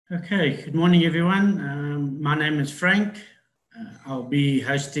Okay, good morning everyone. My name is Frank. I'll be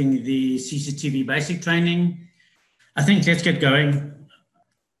hosting the CCTV basic training. I think let's get going.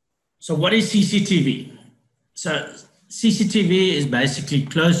 So what is CCTV? So CCTV is basically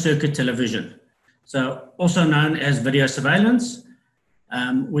closed circuit television. So also known as video surveillance,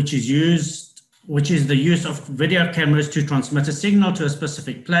 which is the use of video cameras to transmit a signal to a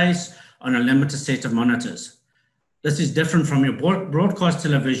specific place on a limited set of monitors. This is different from your broadcast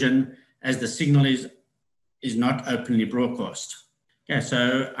television, as the signal is not openly broadcast. Okay,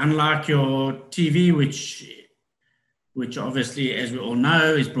 so unlike your TV, which obviously, as we all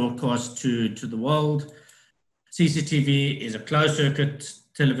know, is broadcast to the world, CCTV is a closed circuit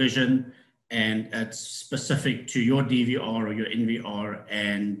television, and it's specific to your DVR or your NVR,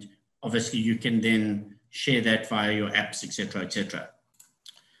 and obviously you can then share that via your apps, etc., etc.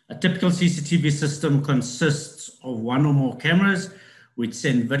 A typical CCTV system consists of one or more cameras which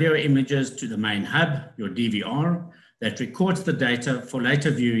send video images to the main hub, your DVR, that records the data for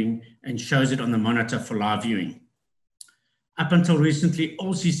later viewing and shows it on the monitor for live viewing. Up until recently,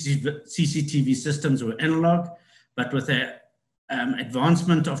 all CCTV systems were analog, but with the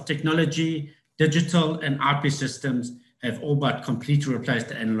advancement of technology, digital and IP systems have all but completely replaced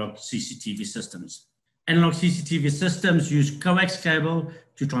the analog CCTV systems. Analog CCTV systems use coax cable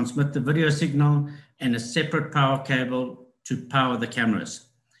to transmit the video signal and a separate power cable to power the cameras.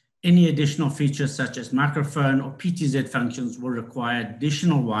 Any additional features such as microphone or PTZ functions will require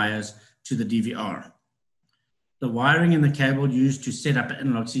additional wires to the DVR. The wiring in the cable used to set up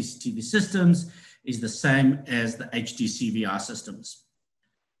analog CCTV systems is the same as the HDCVI systems.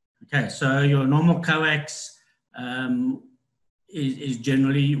 Okay, so your normal coax was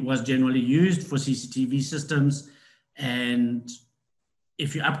generally used for CCTV systems, and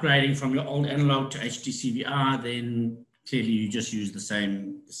if you're upgrading from your old analog to HDCVI, then clearly you just use the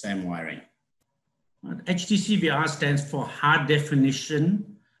same wiring. Right. HDCVI stands for High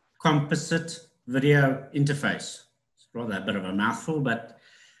Definition Composite Video Interface. It's rather a bit of a mouthful, but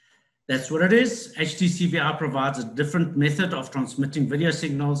that's what it is. HDCVI provides a different method of transmitting video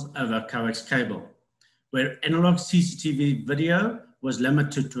signals over coax cable. Where analog CCTV video was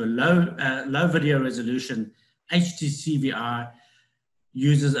limited to a low video resolution, HDCVI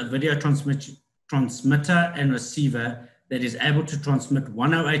uses a video transmitter and receiver that is able to transmit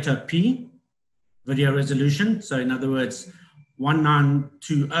 1080p video resolution. So in other words,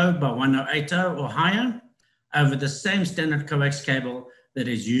 1920 by 1080 or higher over the same standard coax cable that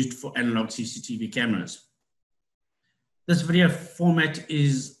is used for analog CCTV cameras. This video format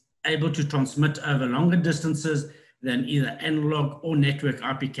is able to transmit over longer distances than either analog or network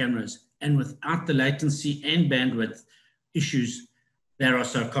IP cameras, and without the latency and bandwidth issues that are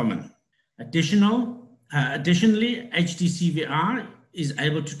so common. Additionally, HDCVI is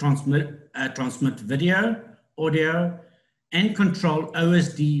able to transmit video, audio, and control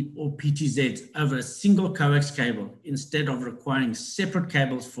OSD or PTZ over a single coax cable instead of requiring separate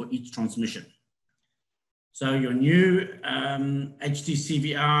cables for each transmission. So your new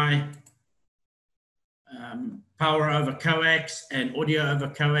HDCVI, power over coax and audio over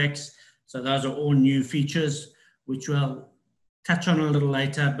coax. So those are all new features, which we'll touch on a little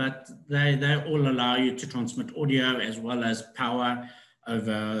later, but they all allow you to transmit audio as well as power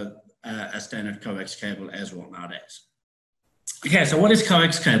over a standard coax cable as well nowadays. Okay, so what is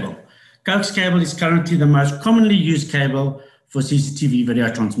coax cable? Coax cable is currently the most commonly used cable for CCTV video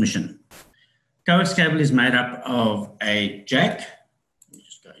transmission. Coax cable is made up of a jack. Let me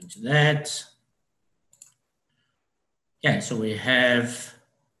just go into that. Okay, so we have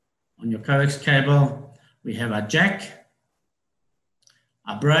on your coax cable, we have our jack,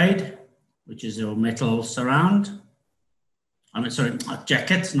 our braid, which is your metal surround. Sorry, not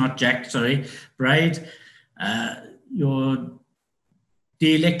jacket, not jack, sorry, braid. Your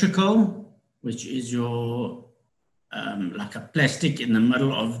dielectrical, which is your like a plastic in the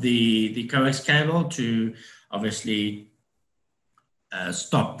middle of the coax cable to obviously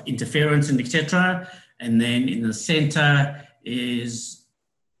stop interference and etc. And then in the center is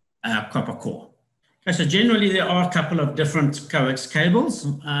a copper core. Okay, so generally there are a couple of different coax cables.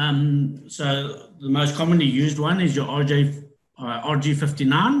 So the most commonly used one is your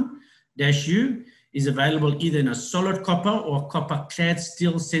RG59-U, is available either in a solid copper or copper clad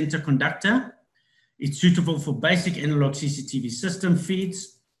steel center conductor. It's suitable for basic analog CCTV system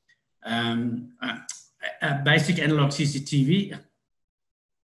feeds, basic analog CCTV,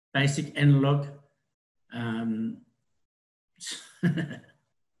 basic analog, let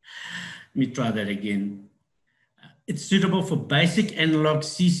me try that again. It's suitable for basic analog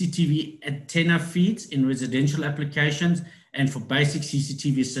CCTV antenna feeds in residential applications and for basic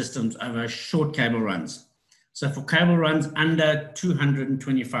CCTV systems over short cable runs. So for cable runs under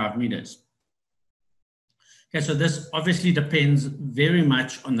 225 meters. Okay, so this obviously depends very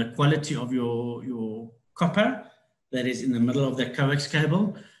much on the quality of your copper that is in the middle of the coax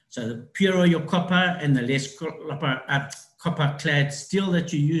cable. So the purer your copper and the less copper clad steel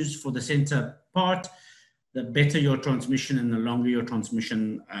that you use for the center part, the better your transmission and the longer your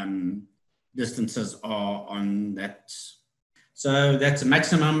transmission distances are on that. So that's a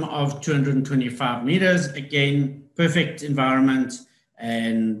maximum of 225 meters. Again, perfect environment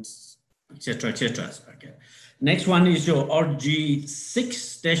and et cetera, et cetera. Okay. Next one is your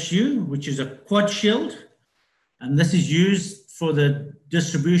RG6-U, which is a quad shield. And this is used for the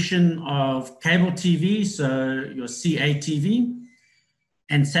distribution of cable TV, so your CATV,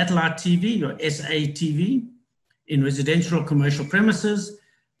 and satellite TV, your SATV, in residential or commercial premises.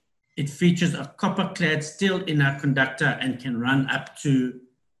 It features a copper-clad steel inner conductor and can run up to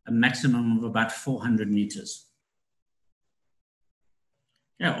a maximum of about 400 meters.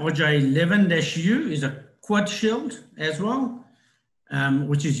 Yeah, RJ11-U is a quad shield as well,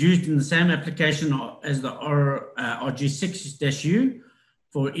 which is used in the same application as the RG6-U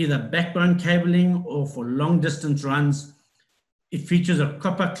for either backbone cabling or for long distance runs. It features a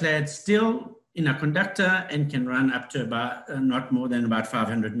copper-clad steel inner conductor and can run up to about not more than about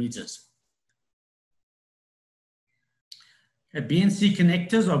 500 meters. BNC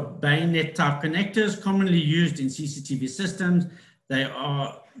connectors are bayonet type connectors commonly used in CCTV systems. They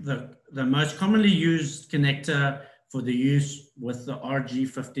are the most commonly used connector for the use with the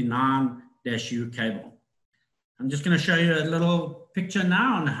RG59-U cable. I'm just going to show you a little picture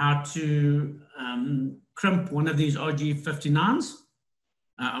now on how to crimp one of these RG59s,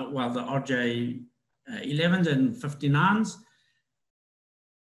 well, the RJ11s and 59s.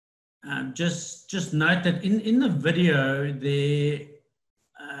 Just note that in the video, the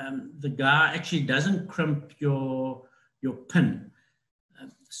guy actually doesn't crimp your pin.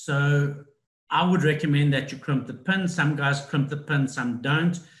 So I would recommend that you crimp the pin. Some guys crimp the pin, some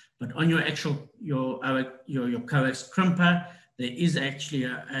don't. But on your actual your coax crimper, there is actually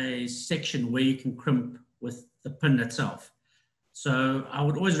a section where you can crimp with the pin itself. So I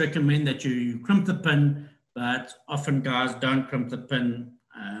would always recommend that you crimp the pin, but often guys don't crimp the pin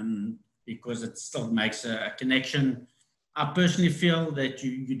because it still makes a connection. I personally feel that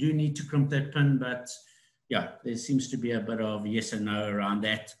you do need to crimp that pin, but yeah, there seems to be a bit of yes and no around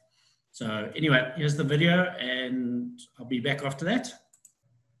that. So anyway, here's the video and I'll be back after that.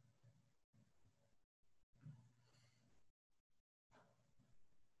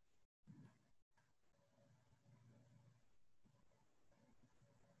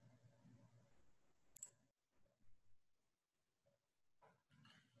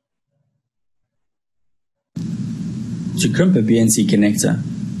 To crimp a BNC connector,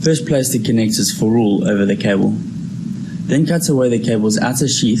 first place the connector's ferrule over the cable. Then cut away the cable's outer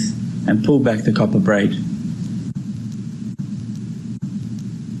sheath and pull back the copper braid.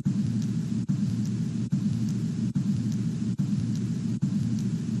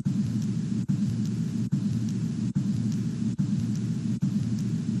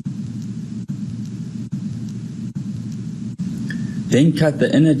 Then cut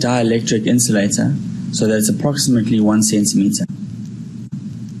the inner dielectric insulator so that it's approximately 1 centimeter.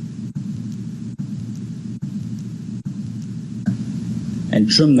 And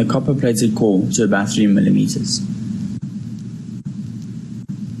trim the copper plated core to about 3 millimeters.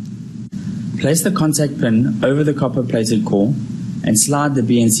 Place the contact pin over the copper plated core and slide the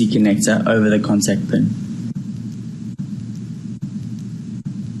BNC connector over the contact pin.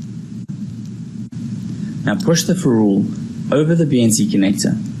 Now push the ferrule over the BNC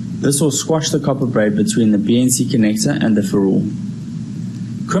connector. This will squash the copper braid between the BNC connector and the ferrule.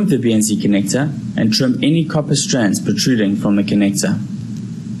 Crimp the BNC connector and trim any copper strands protruding from the connector.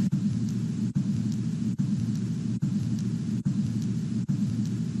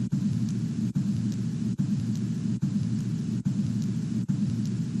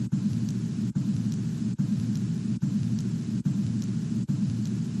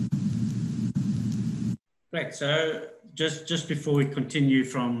 Great, so just before we continue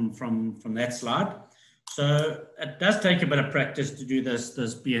from that slide, so it does take a bit of practice to do this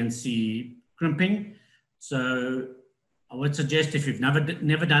BNC crimping. So I would suggest if you've never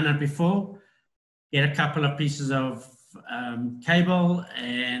done it before, get a couple of pieces of cable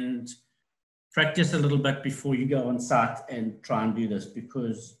and practice a little bit before you go on site and try and do this,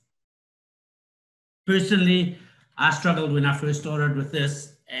 because personally, I struggled when I first started with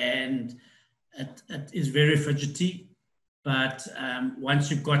this, and it is very fidgety. But once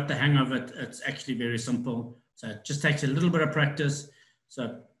you've got the hang of it, it's actually very simple. So it just takes a little bit of practice.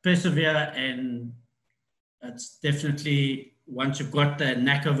 So persevere, and it's definitely, once you've got the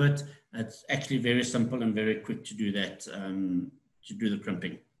knack of it, it's actually very simple and very quick to do that, to do the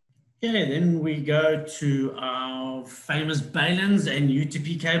crimping. Okay, then we go to our famous balance and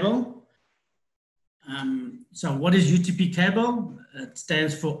UTP cable. So what is UTP cable? It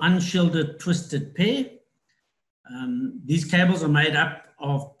stands for unshielded twisted pair. These cables are made up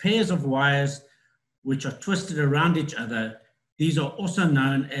of pairs of wires which are twisted around each other. These are also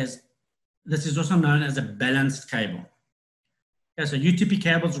known as, this is also known as a balanced cable. Okay, so UTP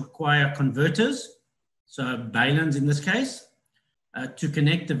cables require converters, so balance in this case, to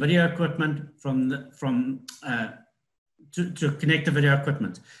connect the video equipment to connect the video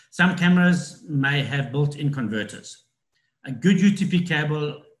equipment. Some cameras may have built-in converters. A good UTP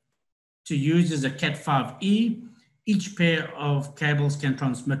cable to use is a Cat5e. Each pair of cables can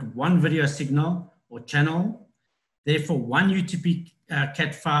transmit one video signal or channel. Therefore, one UTP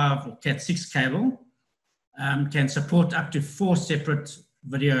Cat5 or Cat6 cable can support up to 4 separate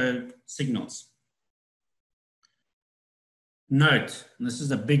video signals. Note, and this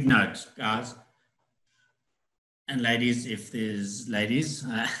is a big note, guys, and ladies, if there's ladies,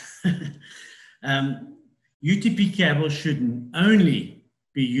 UTP cable should only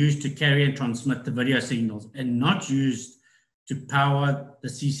be used to carry and transmit the video signals and not used to power the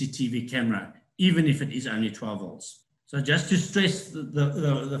CCTV camera, even if it is only 12 volts. So just to stress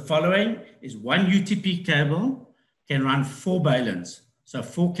the following is one UTP cable can run 4 balance, so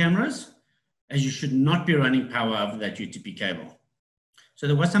 4 cameras, as you should not be running power over that UTP cable. So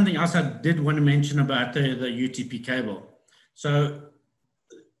there was something else I did want to mention about the UTP cable. So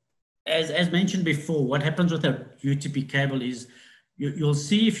as mentioned before, what happens with a UTP cable is you'll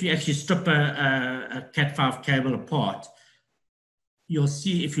see, if you actually strip a Cat5 cable apart, you'll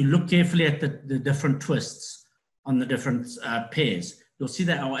see, if you look carefully at the different twists on the different pairs, you'll see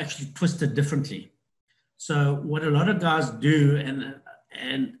that are actually twisted differently. So what a lot of guys do,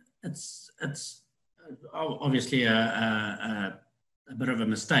 and it's obviously a bit of a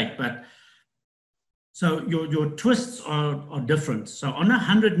mistake, but so your twists are different. So on a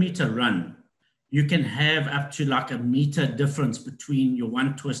 100-meter run, you can have up to like a meter difference between your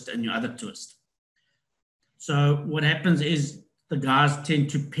one twist and your other twist. So what happens is the guys tend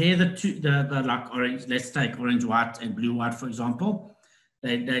to pair the like orange, let's take orange, white and blue, white, for example.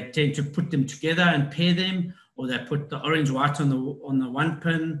 They tend to put them together and pair them, or they put the orange, white on the one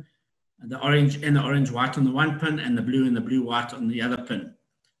pin, the orange and the orange white on the one pin, and the blue and the blue white on the other pin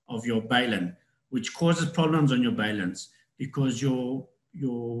of your balan, which causes problems on your balans, because your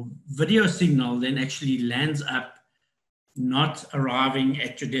video signal then actually lands up not arriving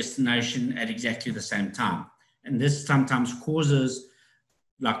at your destination at exactly the same time. And this sometimes causes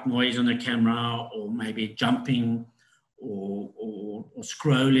like noise on the camera, or maybe jumping or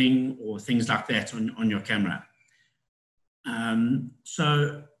scrolling or things like that on your camera.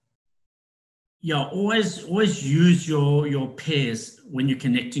 So yeah, always use your pairs when you're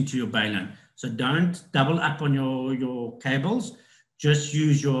connecting to your balan. So don't double up on your cables. Just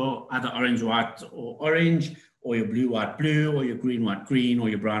use your either orange, white or orange, or your blue, white, blue, or your green, white, green, or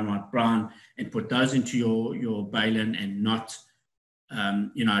your brown, white, brown, and put those into your balan, and not,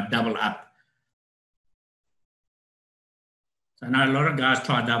 double up. So I know a lot of guys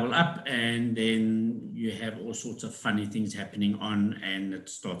try double up, and then you have all sorts of funny things happening on, and it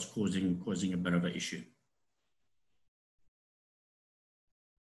starts causing a bit of an issue.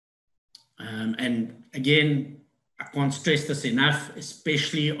 And again, I can't stress this enough,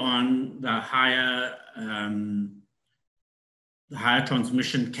 especially on the higher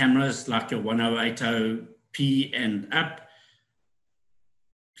transmission cameras like your 1080p and up.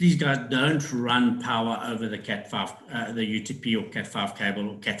 Please, guys, don't run power over the Cat5, the UTP or Cat5 cable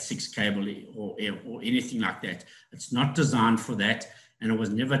or Cat6 cable or anything like that. It's not designed for that, and it was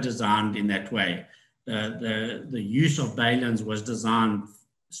never designed in that way. The use of balans was designed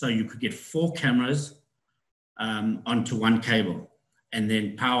so you could get 4 cameras onto one cable, and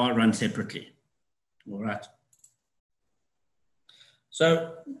then power run separately. All right.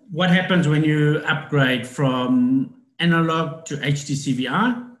 So what happens when you upgrade from analog to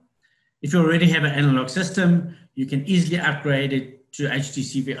HDCVI? If you already have an analog system, you can easily upgrade it to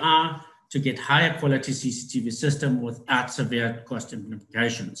HDCVI to get higher quality CCTV system without severe cost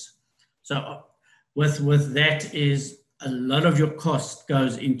implications. So with that is a lot of your cost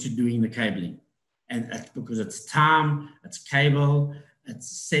goes into doing the cabling, and that's because it's time, it's cable, it's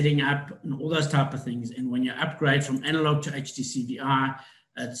setting up, and all those type of things. And when you upgrade from analog to HDCVI,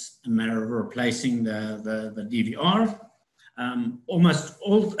 it's a matter of replacing the DVR. Almost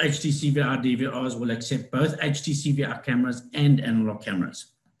all HDCVI DVRs will accept both HDCVI cameras and analog cameras.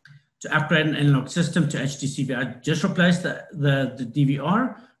 To upgrade an analog system to HDCVI, just replace the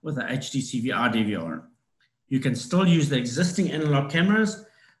DVR with the HDCVI DVR. You can still use the existing analog cameras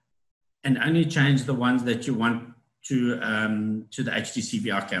and only change the ones that you want to the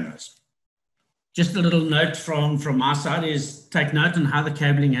HDCVI cameras. Just a little note from my side is take note on how the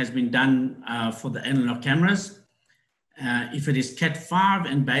cabling has been done for the analog cameras. If it is Cat5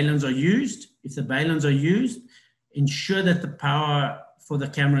 and balins are used, if the balins are used, ensure that the power for the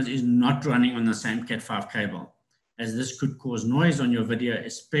cameras is not running on the same Cat5 cable, as this could cause noise on your video,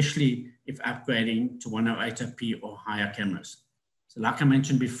 especially if upgrading to 108p or higher cameras. So like I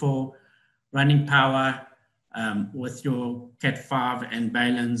mentioned before, running power with your Cat5 and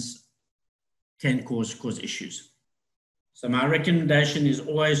balins can cause issues. So my recommendation is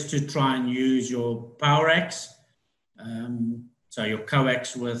always to try and use your power racks, so your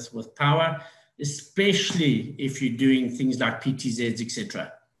coax with power, especially if you're doing things like PTZs,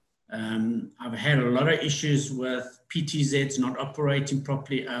 etc. I've had a lot of issues with PTZs not operating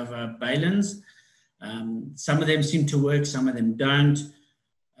properly over balins. Some of them seem to work, some of them don't.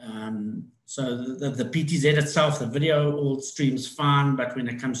 So the PTZ itself, the video all streams fine, but when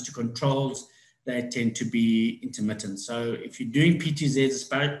it comes to controls, they tend to be intermittent. So if you're doing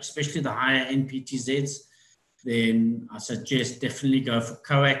PTZs, especially the higher end PTZs, then I suggest definitely go for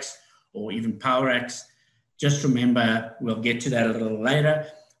coax or even power racks. Just remember, we'll get to that a little later,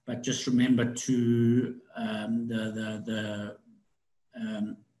 but just remember to the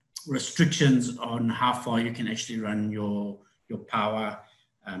restrictions on how far you can actually run your power,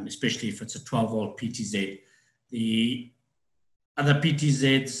 especially if it's a 12-volt PTZ. The other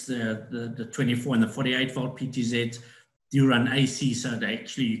PTZs, the 24 and the 48-volt PTZs, do run AC, so that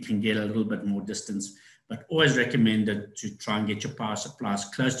actually you can get a little bit more distance, but always recommended to try and get your power supply as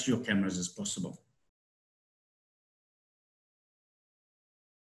close to your cameras as possible.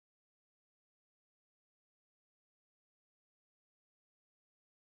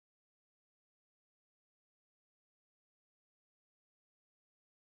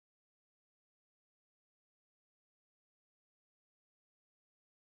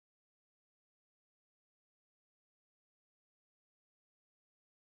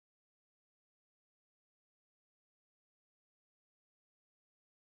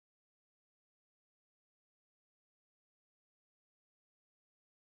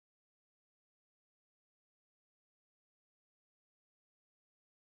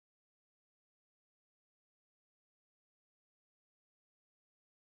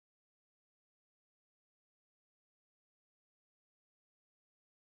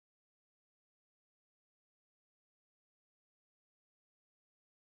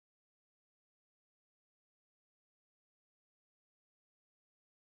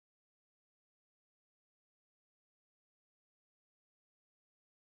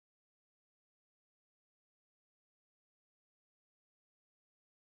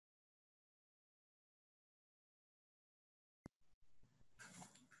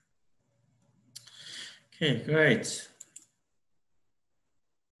 Okay, great.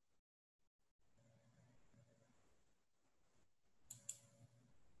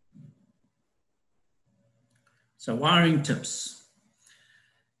 So wiring tips.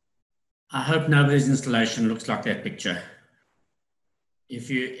 I hope nobody's installation looks like that picture. If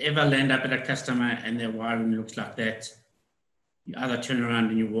you ever land up at a customer and their wiring looks like that, you either turn around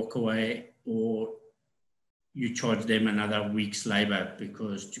and you walk away, or you charge them another week's labor,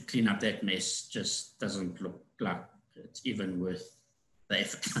 because to clean up that mess just doesn't look like it's even worth the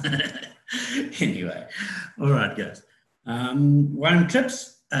effort. Anyway, all right, guys. Wiring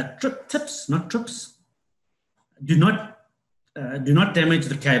tips, tips, not trips. Do not damage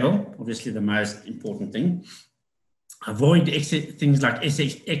the cable, obviously the most important thing. Avoid things like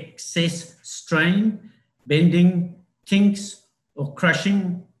excess strain, bending, kinks, or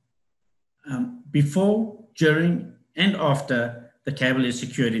crushing before, during, and after the cable is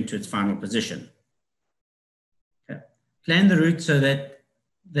secured into its final position. Okay. Plan the route so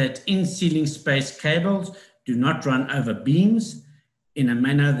that in ceiling space cables do not run over beams in a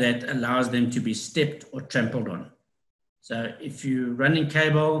manner that allows them to be stepped or trampled on. So if you're running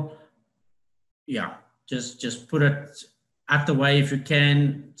cable, yeah, just put it out the way if you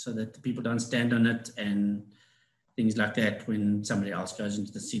can, so that the people don't stand on it and things like that when somebody else goes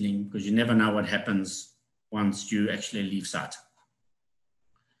into the ceiling, because you never know what happens once you actually leave site.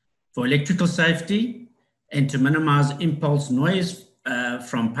 For electrical safety and to minimize impulse noise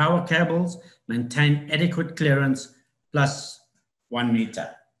from power cables, maintain adequate clearance plus 1 meter.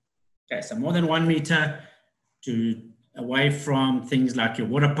 Okay, so more than 1 meter to away from things like your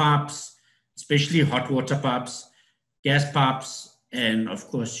water pipes, especially hot water pipes, gas pipes, and of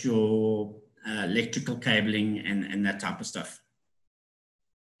course your electrical cabling and that type of stuff.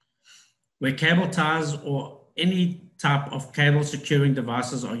 Where cable ties or any type of cable securing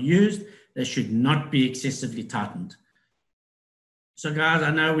devices are used, they should not be excessively tightened. So guys, I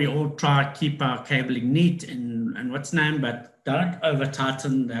know we all try to keep our cabling neat and what's named, but don't over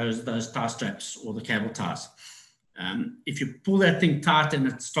tighten those tie straps or the cable ties. If you pull that thing tight and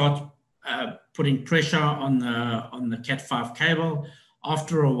it starts putting pressure on the Cat5 cable,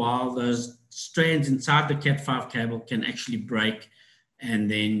 after a while, those strands inside the Cat5 cable can actually break, and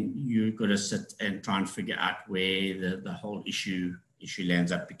then you've got to sit and try and figure out where the whole issue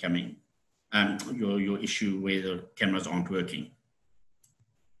lands up becoming your issue where the cameras aren't working.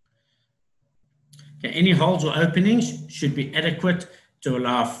 Okay, any holes or openings should be adequate to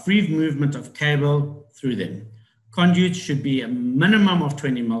allow free movement of cable through them. Conduits should be a minimum of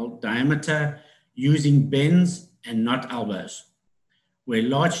 20 mm diameter, using bends and not elbows, where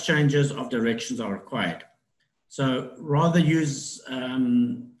large changes of directions are required. So rather use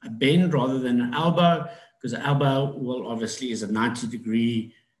a bend rather than an elbow, because an elbow will obviously is a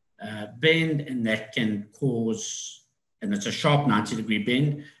 90-degree bend, and that can cause, and it's a sharp 90-degree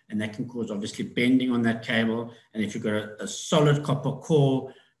bend, and that can cause obviously bending on that cable. And if you've got a solid copper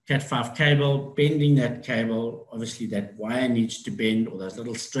core Cat5 cable, bending that cable, obviously that wire needs to bend, or those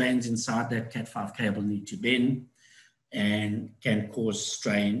little strands inside that Cat5 cable need to bend, and can cause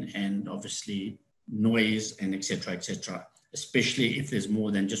strain and obviously noise and etc., especially if there's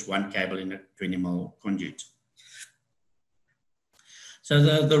more than just one cable in a 20 mm conduit.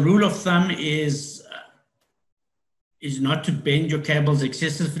 So the rule of thumb is not to bend your cables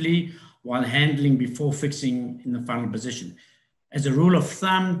excessively while handling before fixing in the final position. As a rule of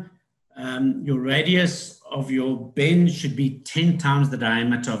thumb, your radius of your bend should be 10 times the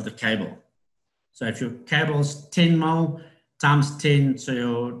diameter of the cable. So if your cable's 10 mm times 10, so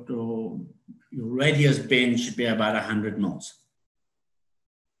your radius bend should be about 100 mils.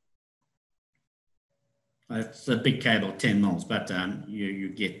 It's a big cable, 10 mils, but you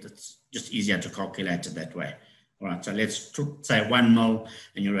get, it's just easier to calculate it that way. All right, so let's say 1 mil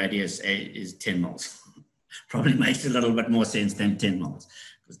and your radius is 10 mils. Probably makes a little bit more sense than 10 mils,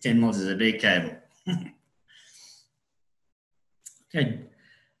 because 10 mils is a big cable. Okay.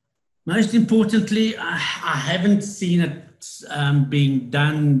 Most importantly, I haven't seen it being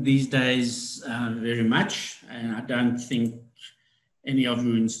done these days very much, and I don't think any of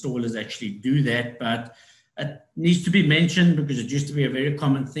you installers actually do that, but it needs to be mentioned because it used to be a very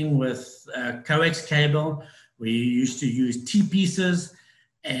common thing with coax cable. We used to use T-pieces,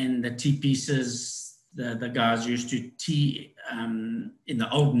 and the T-pieces, the guys used to T in the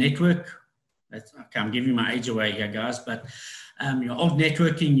old network. I'm giving my age away here, guys, but your old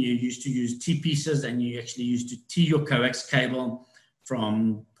networking, you used to use T-pieces, and you actually used to T your coax cable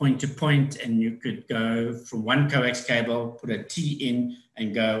from point to point, and you could go from one coax cable, put a T in,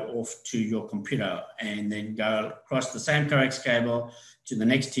 and go off to your computer, and then go across the same coax cable to the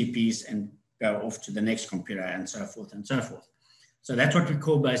next T-piece and go off to the next computer, and so forth and so forth. So that's what we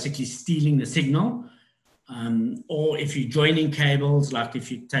call basically stealing the signal. Or if you're joining cables, like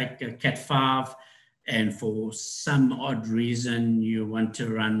if you take a Cat5 and for some odd reason you want to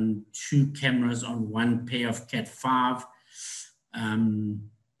run 2 cameras on one pair of Cat5, then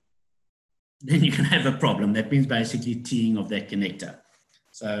you can have a problem. That means basically teeing of that connector.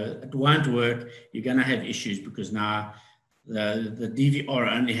 So it won't work. You're going to have issues because now the DVR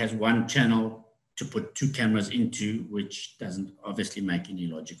only has one channel to put 2 cameras into, which doesn't obviously make any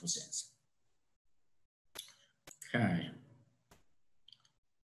logical sense. Okay.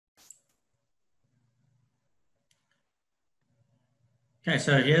 Okay,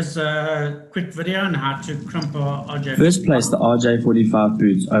 so here's a quick video on how to crimp our RJ45. First, place the RJ45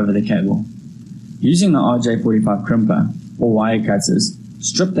 boots over the cable. Using the RJ45 crimper or wire cutters,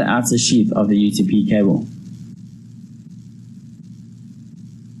 strip the outer sheath of the UTP cable.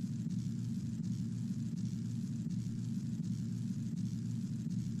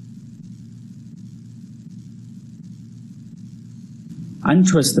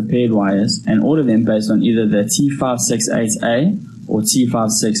 Untwist the paired wires and order them based on either the T568A or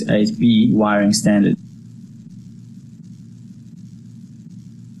T568B wiring standard.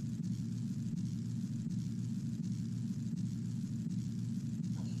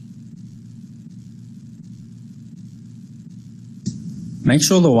 Make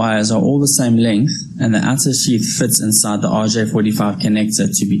sure the wires are all the same length and the outer sheath fits inside the RJ45 connector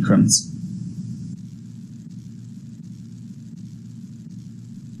to be crimped.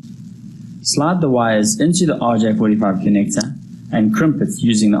 Slide the wires into the RJ45 connector and crimp it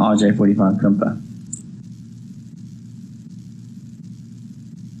using the RJ45 crimper.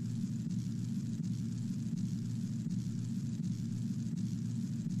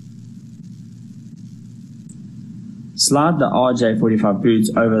 Slide the RJ45 boot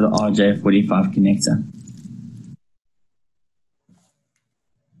over the RJ45 connector.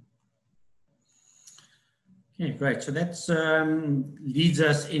 Okay, great. So that leads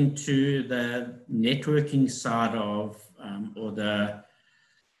us into the networking side of, or the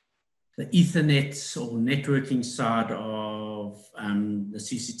Ethernet or networking side of the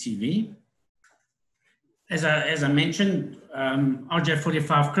CCTV. As I mentioned,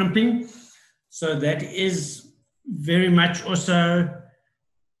 RJ45 crimping. So that is very much also,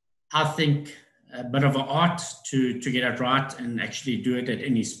 I think, a bit of an art to get it right and actually do it at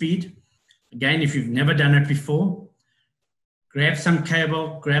any speed. Again, if you've never done it before, grab some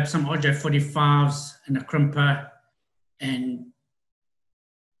cable, grab some RJ45s and a crimper and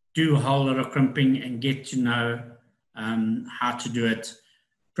do a whole lot of crimping and get to know how to do it.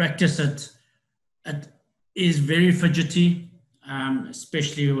 Practice it. It is very fidgety,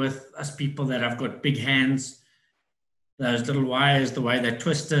 especially with us people that have got big hands. Those little wires, the way they're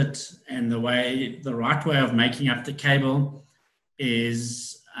twisted and the right way of making up the cable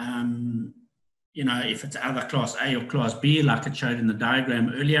is, you know, if it's either class A or class B, like I showed in the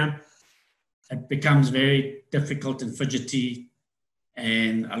diagram earlier, it becomes very difficult and fidgety.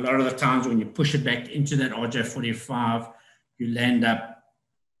 And a lot of the times when you push it back into that RJ45, you land up,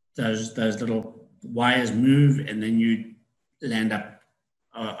 those little wires move, and then you land up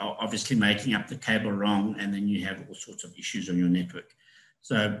obviously making up the cable wrong, and then you have all sorts of issues on your network.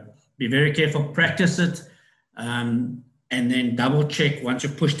 So be very careful, practice it, and then double check once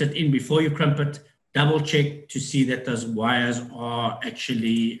you've pushed it in before you crimp it, double check to see that those wires are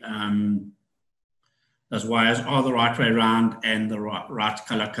actually, the right way around and the right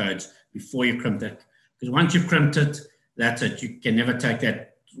color codes before you crimp it. Because once you've crimped it, that's it. You can never take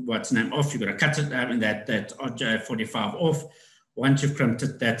that, what's name, off. You've got to cut it, that RJ45 off. Once you've crimped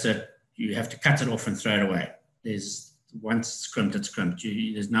it, that's it. You have to cut it off and throw it away. Once it's crimped, it's crimped.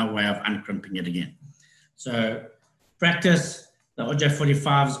 There's no way of uncrimping it again. So practice. The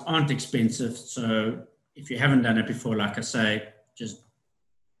RJ45s aren't expensive. So if you haven't done it before, like I say, just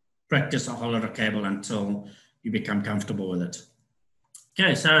practice a whole lot of cable until you become comfortable with it.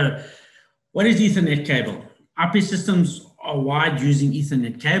 Okay, so what is Ethernet cable? IP systems are wired using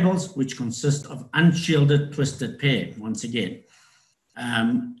Ethernet cables, which consist of unshielded twisted pair, once again.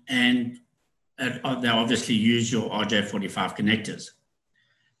 And they obviously use your RJ45 connectors.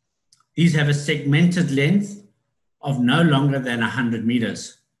 These have a segmented length of no longer than 100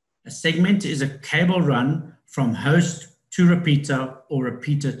 meters. A segment is a cable run from host to repeater or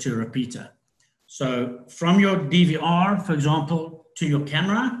repeater to repeater. So from your DVR, for example, to your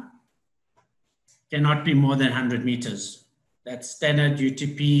camera, cannot be more than 100 meters. That's standard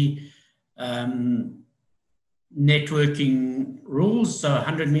UTP networking rules. So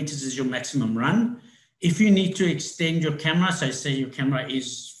 100 meters is your maximum run. If you need to extend your camera, so say your camera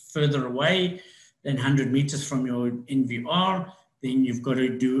is further away than 100 meters from your NVR, then you've got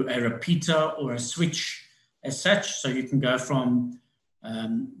to do a repeater or a switch as such. So you can go from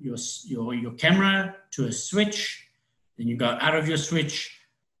your camera to a switch, then you go out of your switch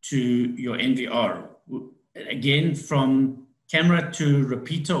to your NVR. Again, from camera to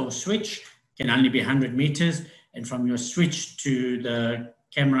repeater or switch can only be 100 meters, and from your switch to the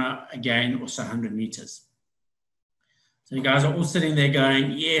camera, again, also 100 meters. So you guys are all sitting there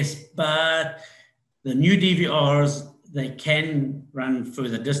going, yes, but the new DVRs, they can run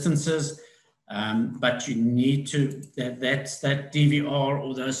further distances, but you need to, that DVR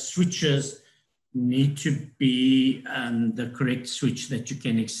or those switches need to be the correct switch that you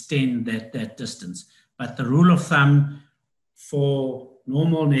can extend that distance. But the rule of thumb for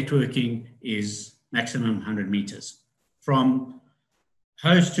normal networking is maximum 100 meters from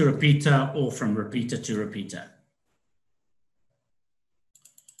host to repeater or from repeater to repeater.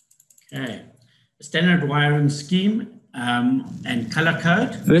 Okay, a standard wiring scheme and color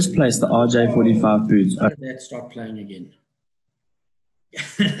code. First, place the RJ45 boot. How did that start playing again?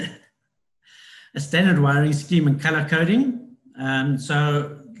 A standard wiring scheme and color coding.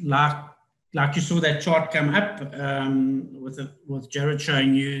 So like you saw that chart come up with Jared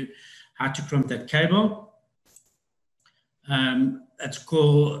showing you how to crimp that cable.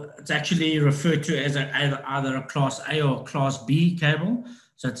 It's actually referred to as either a class A or a class B cable.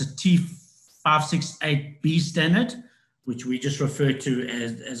 So it's a T568B standard, which we just refer to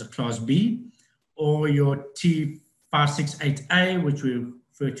as a class B, or your T568A, which we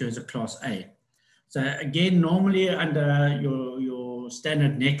referred to as a Class A. So again, normally under your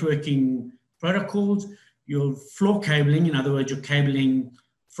standard networking protocols, your floor cabling, in other words, your cabling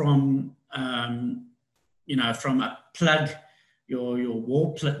from, from a plug, your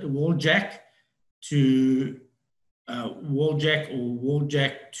wall jack to wall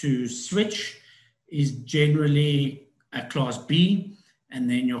jack to switch is generally a Class B, and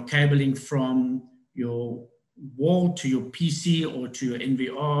then your cabling from your wall to your PC or to your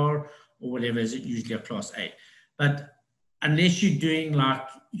NVR or whatever is usually a Class A. But unless you're doing like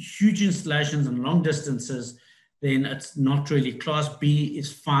huge installations and long distances, then it's not really. Class B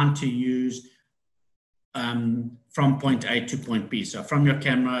is fine to use from point A to point B. So from your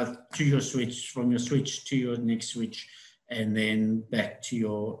camera to your switch, from your switch to your next switch, and then back to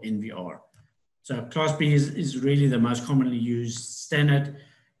your NVR. So Class B is really the most commonly used standard.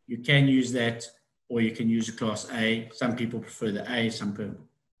 You can use that, or you can use a Class A. Some people prefer the A, some people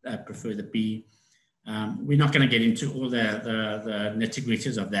prefer the B. We're not going to get into all the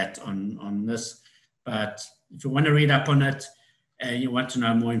nitty-gritties of that on this, but if you want to read up on it and you want to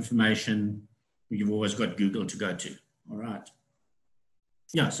know more information, you've always got Google to go to. All right.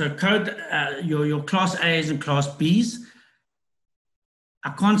 Yeah, so code your Class A's and Class B's. I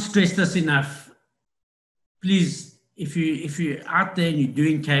can't stress this enough. Please, if you're out there and you're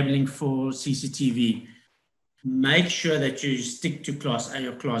doing cabling for CCTV, make sure that you stick to Class A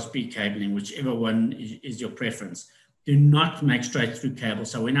or Class B cabling, whichever one is your preference. Do not make straight through cables.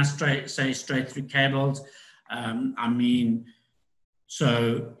 So when I say straight through cables, I mean,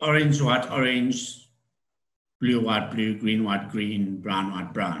 so orange, white, orange, blue, white, blue, green, white, green, brown,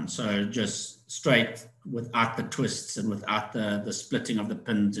 white, brown. So just straight without the twists and without the splitting of the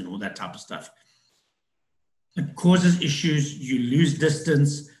pins and all that type of stuff. It causes issues. You lose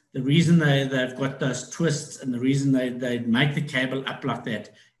distance. The reason they've got those twists and the reason they make the cable up like that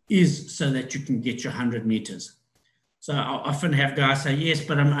is so that you can get your 100 meters. So I often have guys say, yes,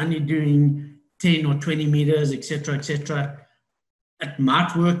 but I'm only doing 10 or 20 meters, etc., etc. It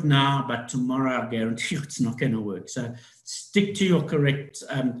might work now, but tomorrow I guarantee you it's not going to work. So stick to your correct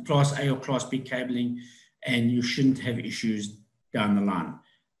Class A or Class B cabling, and you shouldn't have issues down the line.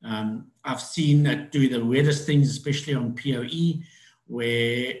 I've seen it do the weirdest things, especially on PoE,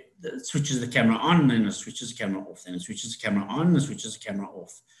 where it switches the camera on, and it switches the camera off, then it switches the camera on, and it switches the camera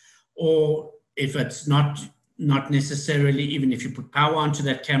off. Or if it's not necessarily, even if you put power onto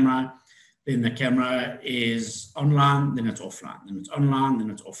that camera, then the camera is online, then it's offline, then it's online, then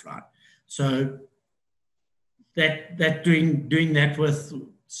it's offline. So doing that with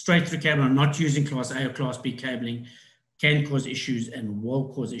straight through camera, not using Class A or Class B cabling, can cause issues and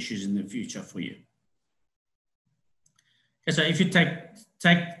will cause issues in the future for you. Okay, so if you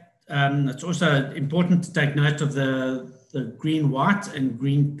it's also important to take note of the green-white and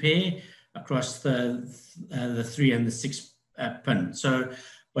green pair across the 3 and the 6 pin. So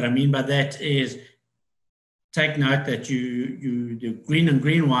what I mean by that is take note that the green and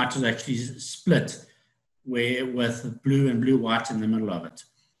green-white is actually split with blue and blue-white in the middle of it.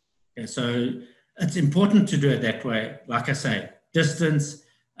 Okay, so it's important to do it that way. Like I say, distance,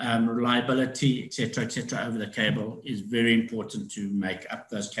 reliability, etc., over the cable is very important to make up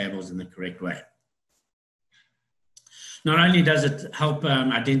those cables in the correct way. Not only does it help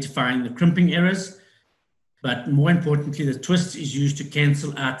identifying the crimping errors, but more importantly, the twist is used to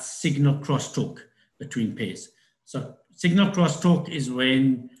cancel out signal crosstalk between pairs. So signal crosstalk is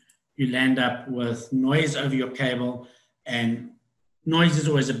when you land up with noise over your cable, and noise is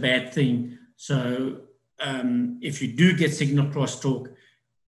always a bad thing. So if you do get signal crosstalk,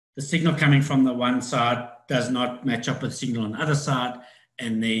 the signal coming from the one side does not match up with the signal on the other side,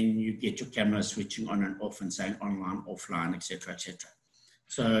 and then you get your camera switching on and off and saying online, offline, etc., etc.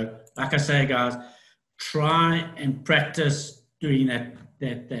 So like I say, guys, try and practice doing that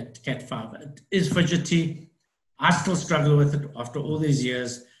Cat5. It is fidgety. I still struggle with it after all these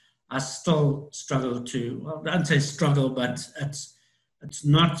years. I still struggle to, well, I don't say struggle, but it's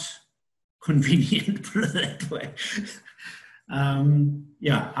not convenient, put it that way.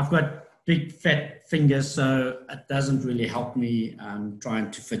 Yeah, I've got big fat fingers, so it doesn't really help me trying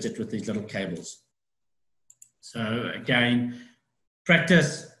to fidget with these little cables. So again,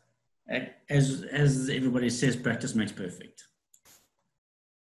 practice, as everybody says, practice makes perfect.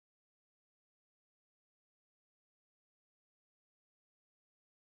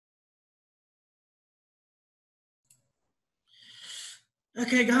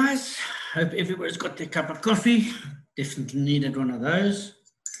 Okay, guys, hope everybody's got their cup of coffee. Definitely needed one of those.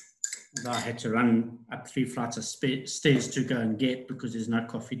 I had to run up 3 flights of stairs to go and get, because there's no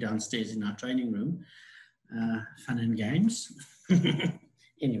coffee downstairs in our training room. Fun and games.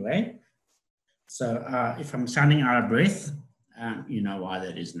 anyway. So if I'm sounding out of breath, you know why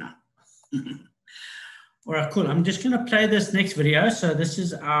that is now. All right, cool. I'm just going to play this next video. So this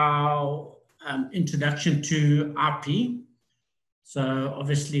is our introduction to IP. So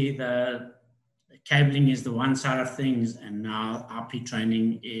obviously the cabling is the one side of things, and now IP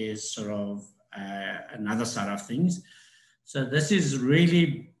training is sort of another side of things. So this is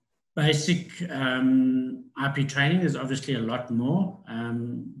really basic IP training. There's obviously a lot more.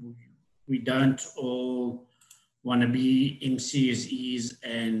 We don't all want to be MCSEs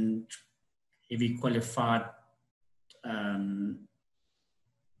and heavy qualified, how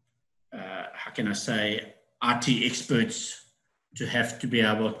can I say, IT experts to have to be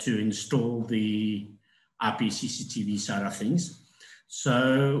able to install the IP CCTV side of things.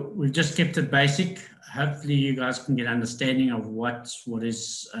 So we've just kept it basic. Hopefully you guys can get understanding of what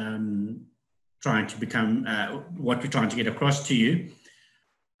is trying to become, what we're trying to get across to you.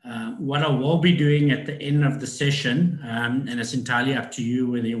 What I will be doing at the end of the session, and it's entirely up to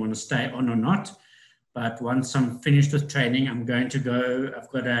you whether you want to stay on or not, but once I'm finished with training, I'm going to go, I've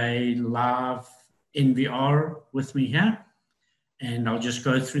got a live NVR with me here, and I'll just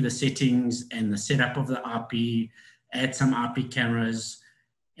go through the settings and the setup of the IP, add some IP cameras,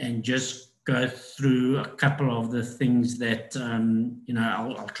 and just go through a couple of the things that, you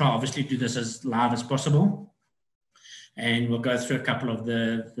know, I'll try obviously do this as live as possible. And we'll go through a couple of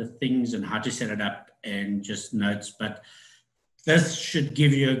the things and how to set it up and just notes. But this should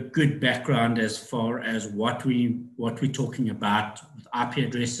give you a good background as far as what we're talking about with IP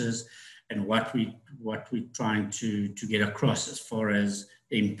addresses and what we're trying to get across as far as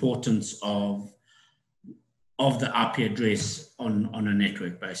the importance of the IP address on a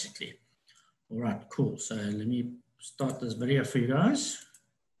network, basically. All right, cool. So let me start this video for you guys.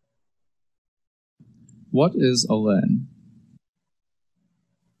 What is a LAN?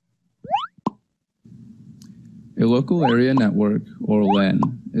 A local area network, or LAN,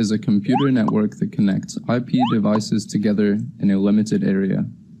 is a computer network that connects IP devices together in a limited area,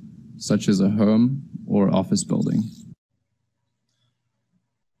 such as a home or office building.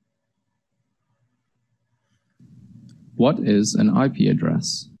 What is an IP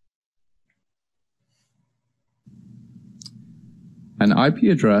address? An IP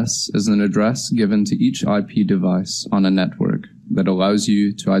address is an address given to each IP device on a network that allows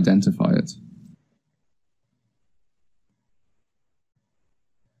you to identify it.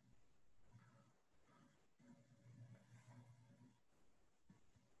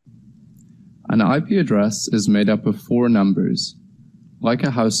 An IP address is made up of 4 numbers. Like a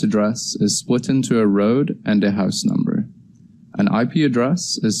house address is split into a road and a house number. An IP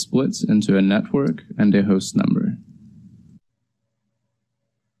address is split into a network and a host number.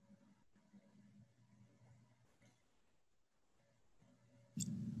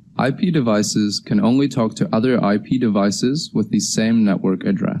 IP devices can only talk to other IP devices with the same network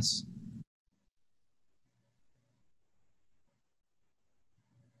address.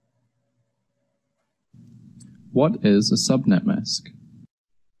 What is a subnet mask?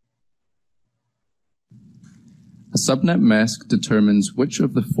 A subnet mask determines which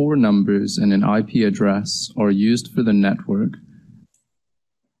of the 4 numbers in an IP address are used for the network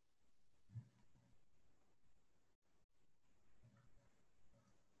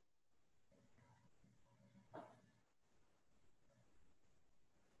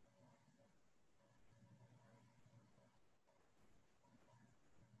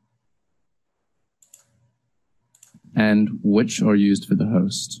and which are used for the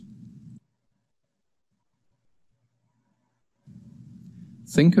host.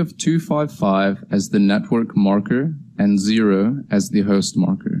 Think of 255 as the network marker and 0 as the host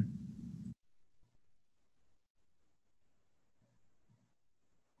marker.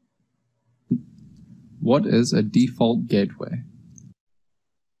 What is a default gateway?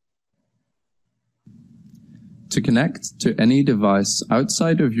 To connect to any device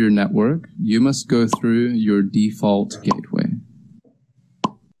outside of your network, you must go through your default gateway.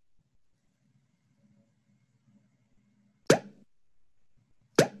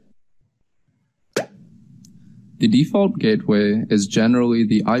 The default gateway is generally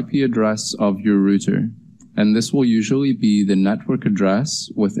the IP address of your router, and this will usually be the network address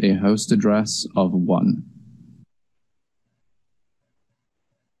with a host address of 1.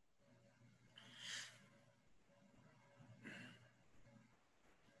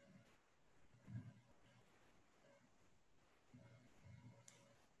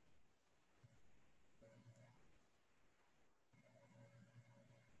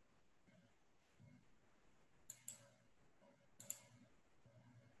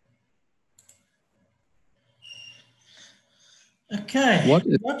 Okay. What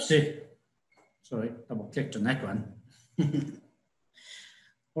is Whoopsie. Sorry, double clicked on that one.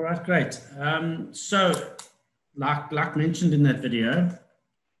 All right, great. So, like mentioned in that video,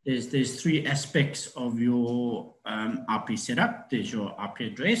 there's three aspects of your IP setup. There's your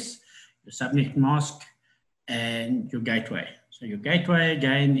IP address, your subnet mask, and your gateway. So your gateway,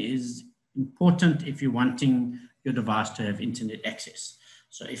 again, is important if you're wanting your device to have internet access.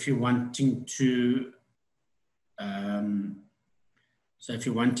 So if you're wanting to,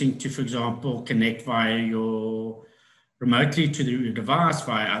 for example, connect via your remotely to your device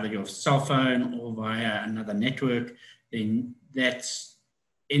via either your cell phone or via another network, then that's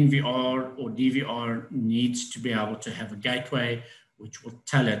NVR or DVR needs to be able to have a gateway which will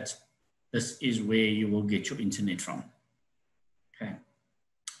tell it this is where you will get your internet from. Okay.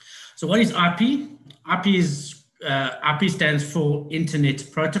 So what is IP? IP stands for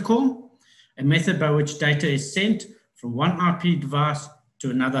Internet Protocol, a method by which data is sent from one IP device to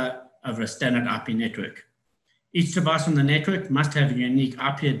another over a standard IP network. Each device on the network must have a unique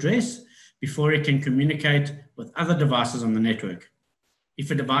IP address before it can communicate with other devices on the network.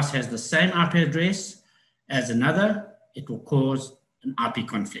 If a device has the same IP address as another, it will cause an IP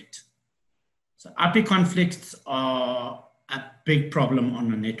conflict. So IP conflicts are a big problem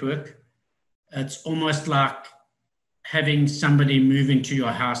on a network. It's almost like having somebody move into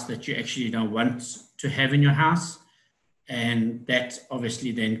your house that you actually don't want to have in your house. And that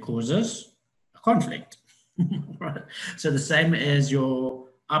obviously then causes a conflict. Right. So the same as your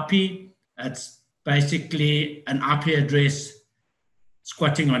IP, it's basically an IP address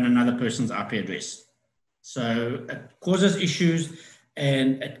squatting on another person's IP address. So it causes issues,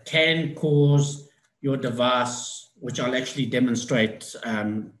 and it can cause your device, which I'll actually demonstrate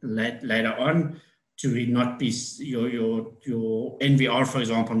later on, to not be your NVR, for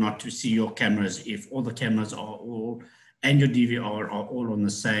example, not to see your cameras if all the cameras are all and your DVR are all on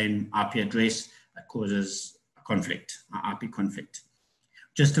the same IP address. That causes a conflict, an IP conflict.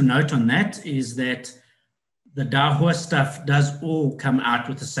 Just a note on that is that the DAHUA stuff does all come out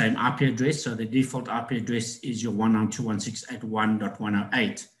with the same IP address. So the default IP address is your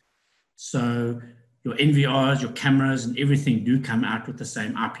 192.168.1.108. So your NVRs, your cameras, and everything do come out with the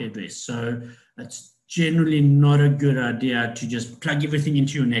same IP address. So it's generally not a good idea to just plug everything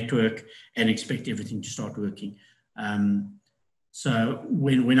into your network and expect everything to start working. So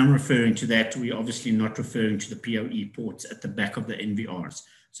when I'm referring to that, we're obviously not referring to the PoE ports at the back of the NVRs.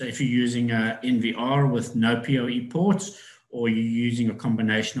 So if you're using a NVR with no PoE ports, or you're using a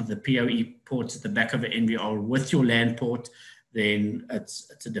combination of the PoE ports at the back of the NVR with your LAN port, then it's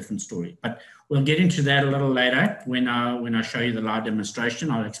a different story. But we'll get into that a little later when I show you the live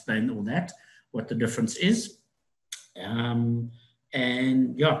demonstration. I'll explain all that, what the difference is. And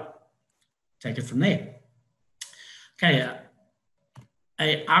yeah, take it from there. Okay,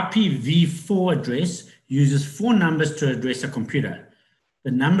 a IPv4 address uses 4 numbers to address a computer.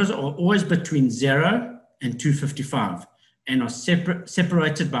 The numbers are always between 0 and 255 and are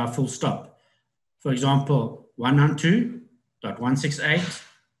separated by a full stop. For example,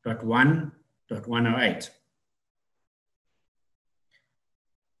 192.168.1.108.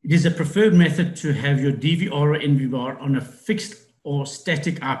 It is a preferred method to have your DVR or NVR on a fixed or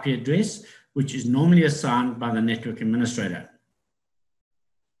static IP address, which is normally assigned by the network administrator.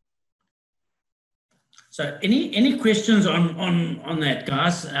 So any questions on that,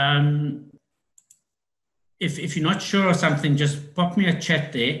 guys? If you're not sure or something, just pop me a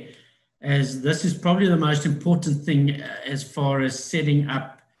chat there, as this is probably the most important thing as far as setting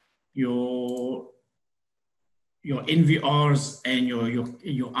up your NVRs and your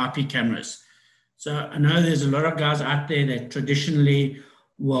IP cameras. So I know there's a lot of guys out there that traditionally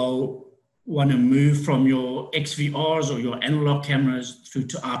will want to move from your XVRs or your analog cameras through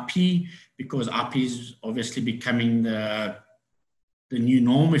to IP, because IP is obviously becoming the new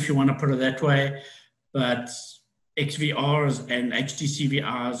norm, if you want to put it that way. But XVRs and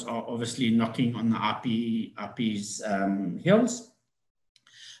HDCVIs are obviously knocking on the IP's heels.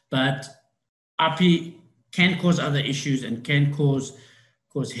 But IP can cause other issues and can cause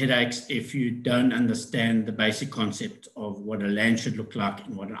headaches if you don't understand the basic concept of what a LAN should look like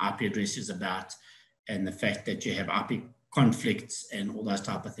and what an IP address is about, and the fact that you have IP conflicts and all those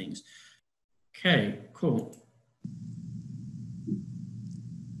type of things. Okay, cool.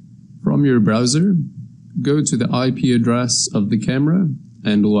 From your browser, go to the IP address of the camera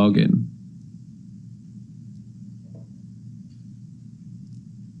and log in.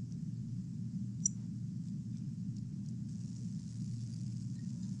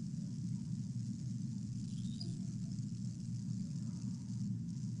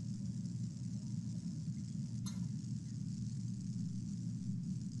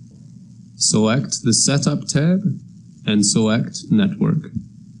 Select the Setup tab and select Network.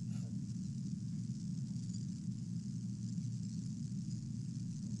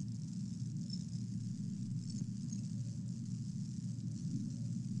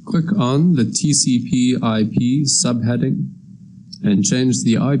 Click on the TCP IP subheading and change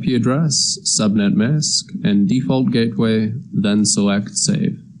the IP address, subnet mask, and default gateway, then select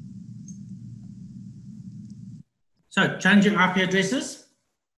Save. So changing IP addresses.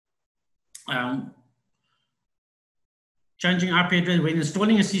 Changing IP address, when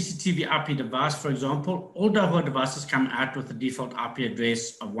installing a CCTV IP device, for example, all Davo devices come out with the default IP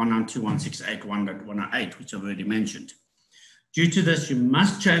address of 192.168.1.108, which I've already mentioned. Due to this, you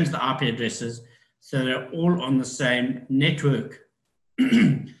must change the IP addresses so they're all on the same network.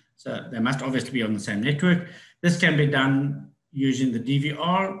 So they must obviously be on the same network. This can be done using the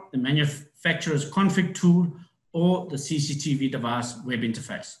DVR, the manufacturer's config tool, or the CCTV device web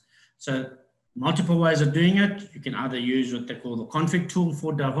interface. So multiple ways of doing it. You can either use what they call the config tool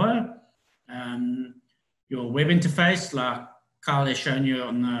for Davo, your web interface, like Carl has shown you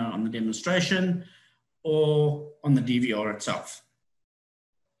on the demonstration, or on the DVR itself.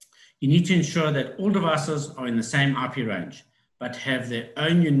 You need to ensure that all devices are in the same IP range, but have their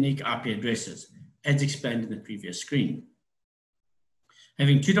own unique IP addresses, as explained in the previous screen.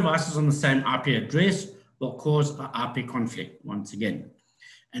 Having two devices on the same IP address will cause an IP conflict once again,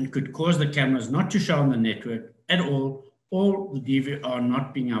 and could cause the cameras not to show on the network at all, or the DVR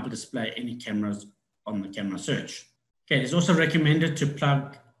not being able to display any cameras on the camera search. Okay, it's also recommended to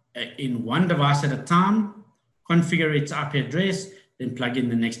plug in one device at a time, configure its IP address, then plug in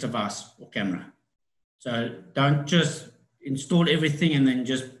the next device or camera. So don't just install everything and then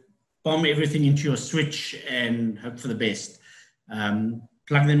just bomb everything into your switch and hope for the best.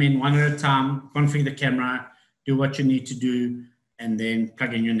 Plug them in one at a time, configure the camera, do what you need to do, and then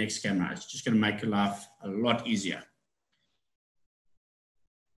plug in your next camera. It's just going to make your life a lot easier.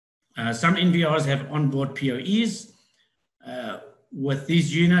 Some NVRs have onboard PoEs. With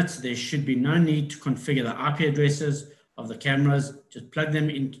these units, there should be no need to configure the IP addresses of the cameras. Just plug them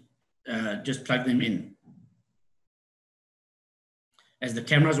in. As the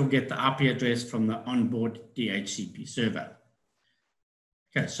cameras will get the IP address from the onboard DHCP server.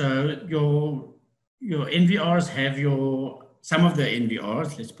 Okay, so your NVRs have some of the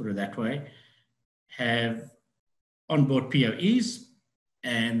NVRs, let's put it that way, have onboard PoEs,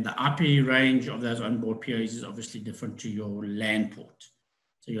 and the IP range of those onboard PoEs is obviously different to your LAN port.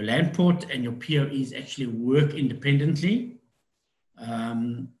 So your LAN port and your PoEs actually work independently,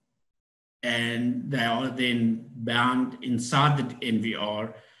 and they are then bound inside the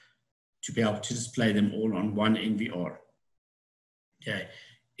NVR to be able to display them all on one NVR. Okay,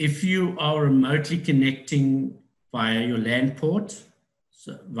 if you are remotely connecting via your LAN port,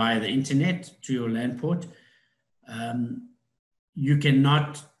 so via the internet to your LAN port, you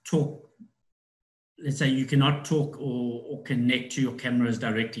cannot talk, let's say you cannot talk or connect to your cameras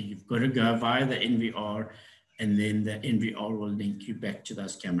directly. You've got to go via the NVR, and then the NVR will link you back to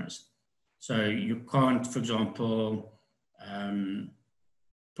those cameras. So you can't, for example,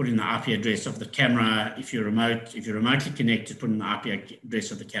 put in the IP address of the camera if you're remotely connected, put in the IP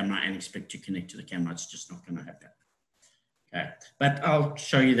address of the camera and expect to connect to the camera. It's just not going to happen. Okay, but I'll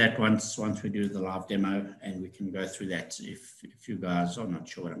show you that once we do the live demo, and we can go through that if you guys are not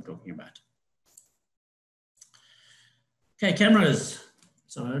sure what I'm talking about. Okay, cameras.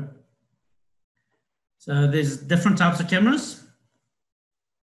 So there's different types of cameras.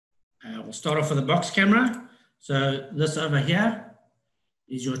 We'll start off with a box camera. So this over here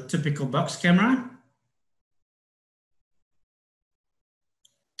is your typical box camera.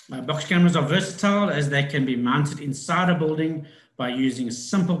 Box cameras are versatile as they can be mounted inside a building by using a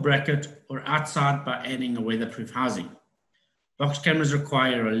simple bracket, or outside by adding a weatherproof housing. Box cameras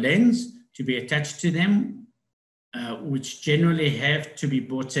require a lens to be attached to them, which generally have to be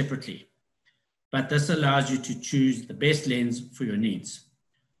bought separately. But this allows you to choose the best lens for your needs.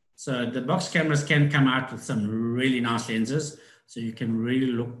 So the box cameras can come out with some really nice lenses. So you can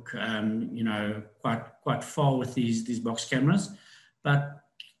really look, quite far with these box cameras. But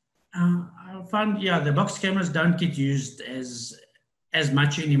I find, the box cameras don't get used as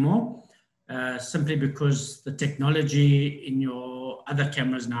much anymore, simply because the technology in your other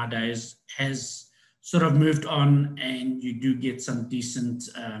cameras nowadays has sort of moved on, and you do get some decent,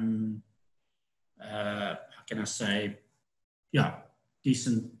 how can I say,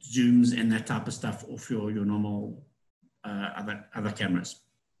 decent zooms and that type of stuff off your normal other cameras.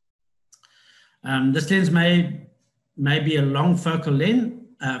 This lens may be a long focal length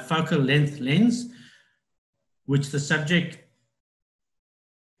lens, which the subject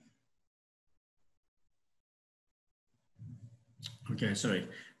Okay, sorry.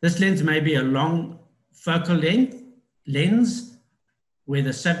 This lens may be a long focal length lens where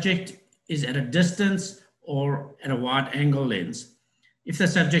the subject is at a distance or at a wide angle lens. If the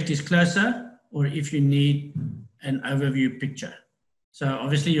subject is closer or if you need an overview picture. So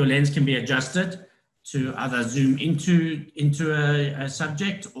obviously your lens can be adjusted to either zoom into a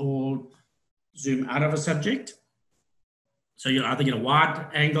subject or zoom out of a subject. So you'll either get a wide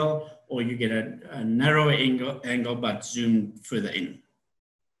angle or you get a narrower angle but zoom further in.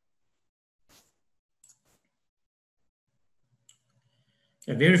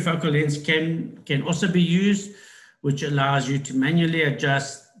 A varifocal lens can also be used, which allows you to manually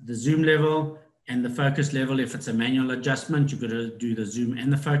adjust the zoom level and the focus level. If it's a manual adjustment, you've got to do the zoom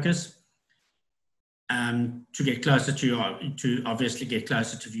and the focus to get closer to obviously get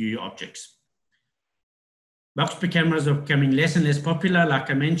closer to view your objects. Box per cameras are becoming less and less popular, like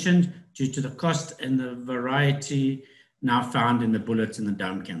I mentioned, due to the cost and the variety now found in the bullet and the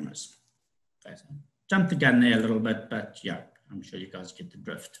dome cameras. Okay, so jumped the gun there a little bit, but yeah, I'm sure you guys get the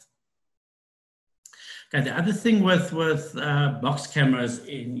drift. Okay, the other thing with box cameras,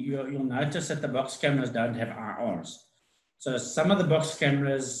 you'll notice that the box cameras don't have IRs. So some of the box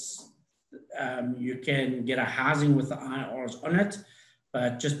cameras, you can get a housing with the IRs on it,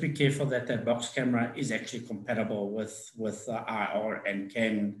 but just be careful that that box camera is actually compatible with the IR and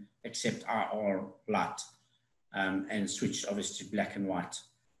can accept IR light and switch obviously to black and white.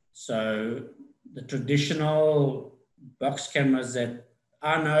 So the traditional box cameras that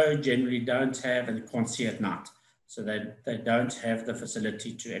I know generally don't have, and you can't see at night. So they don't have the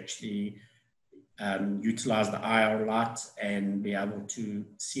facility to actually utilize the IR light and be able to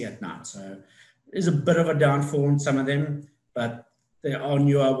see at night. So there's a bit of a downfall in some of them, but there are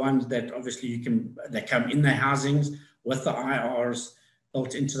newer ones that obviously they come in their housings with the IRs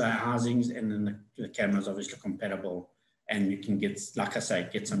built into their housings, and then the camera is obviously compatible, and you can get, like I say,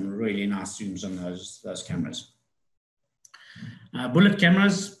 get some really nice zooms on those cameras. Bullet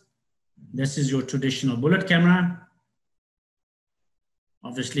cameras, this is your traditional bullet camera.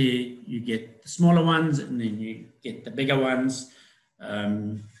 Obviously, you get the smaller ones and then you get the bigger ones,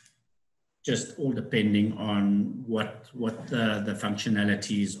 just all depending on what the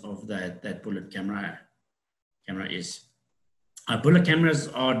functionalities of that bullet camera is. Bullet cameras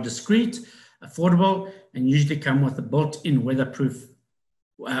are discreet, affordable, and usually come with a built-in weatherproofing.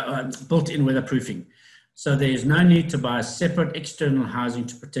 So there is no need to buy a separate external housing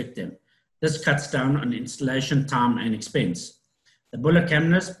to protect them. This cuts down on installation time and expense. The bullet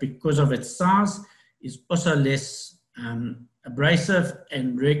cameras, because of its size, is also less abrasive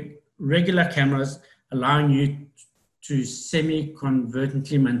and regular cameras, allowing you to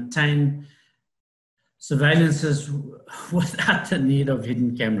semi-convergently maintain surveillances without the need of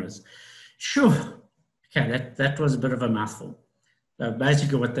hidden cameras. Sure, okay, that was a bit of a mouthful. So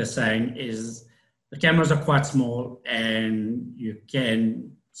basically what they're saying is the cameras are quite small and you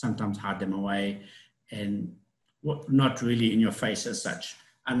can sometimes hide them away and not really in your face as such.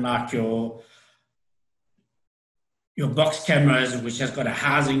 Unlike your box cameras, which has got a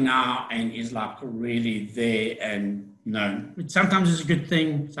housing now and is like really there and known. Sometimes it's a good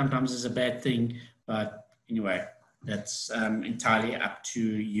thing, sometimes it's a bad thing, but anyway, that's entirely up to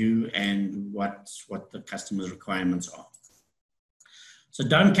you and what the customer's requirements are. So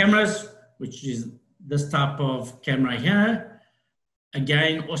dome cameras, which is this type of camera here,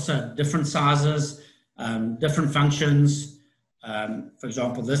 again, also different sizes, different functions. For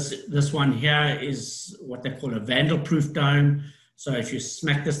example, this one here is what they call a vandal-proof dome. So if you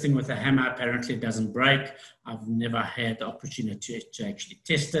smack this thing with a hammer, apparently it doesn't break. I've never had the opportunity to actually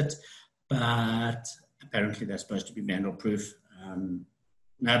test it, but apparently they're supposed to be vandal-proof.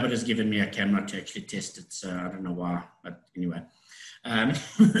 Nobody's given me a camera to actually test it, so I don't know why, but anyway.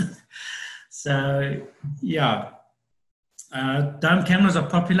 So yeah, dome cameras are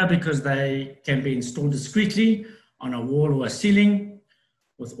popular because they can be installed discreetly on a wall or a ceiling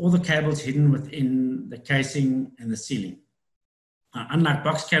with all the cables hidden within the casing and the ceiling. Unlike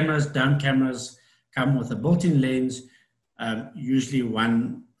box cameras, dome cameras come with a built-in lens, usually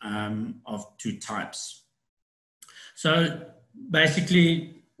one of two types. So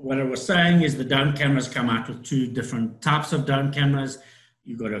basically what I was saying is the dome cameras come out with two different types of dome cameras.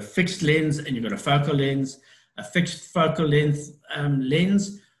 You've got a fixed lens and you've got a focal lens. A fixed focal length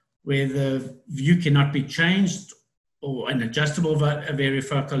lens where the view cannot be changed, or an adjustable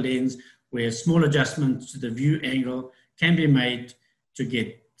varifocal lens where small adjustments to the view angle can be made to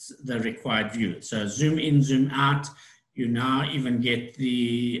get the required view. So zoom in, zoom out. You now even get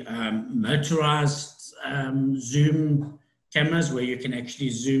the motorized zoom cameras where you can actually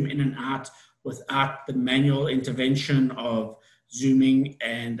zoom in and out without the manual intervention of zooming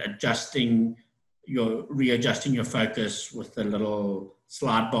and readjusting your focus with the little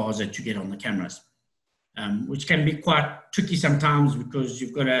slide bars that you get on the cameras, which can be quite tricky sometimes because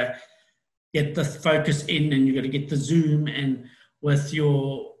you've got to get the focus in and you've got to get the zoom. And with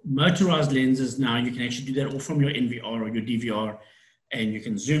your motorized lenses now, you can actually do that all from your NVR or your DVR, and you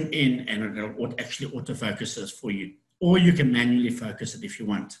can zoom in and it'll actually autofocuses for you. Or you can manually focus it if you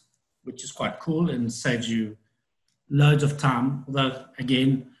want, which is quite cool and saves you loads of time. Although,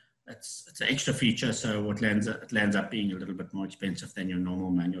 again, it's an extra feature, so it lands up being a little bit more expensive than your normal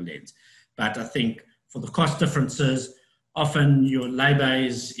manual lens. But I think for the cost differences, often your lay-by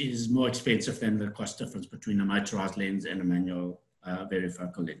is more expensive than the cost difference between a motorized lens and a manual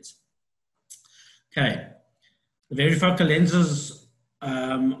varifocal lens. Okay, the varifocal lenses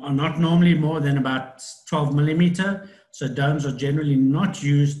are not normally more than about 12 millimeter, so domes are generally not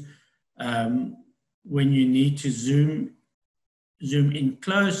used when you need to zoom in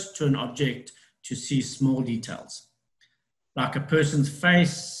close to an object to see small details, like a person's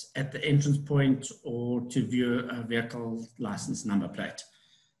face at the entrance point or to view a vehicle license number plate.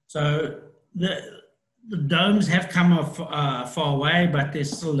 So the domes have come a far way, but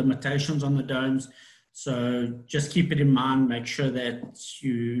there's still limitations on the domes. So just keep it in mind, make sure that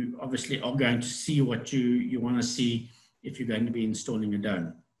you obviously are going to see what you want to see if you're going to be installing a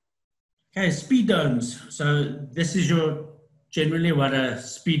dome. Okay, speed domes. So this is generally what a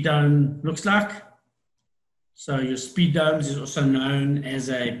speed dome looks like. So your speed domes is also known as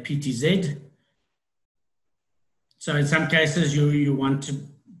a PTZ. So in some cases you want to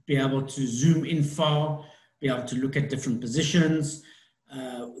be able to zoom in far, be able to look at different positions.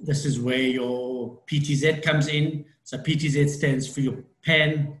 This is where your PTZ comes in. So PTZ stands for your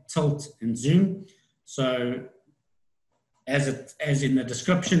pan, tilt, and zoom. So as in the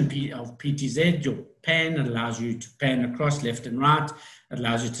description of PTZ, your pan allows you to pan across left and right. It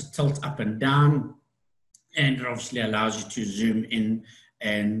allows you to tilt up and down. And it obviously allows you to zoom in.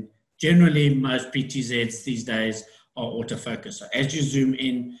 And generally, most PTZs these days are autofocus. So as you zoom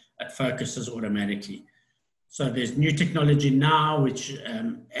in, it focuses automatically. So there's new technology now, which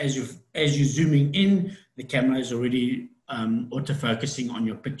as you're zooming in, the camera is already autofocusing on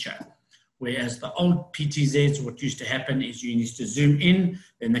your picture. Whereas the old PTZs, what used to happen is you used to zoom in,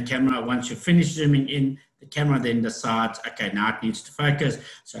 then the camera, once you're finished zooming in, the camera then decides, okay, now it needs to focus.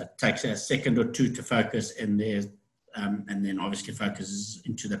 So it takes a second or two to focus, and then obviously focuses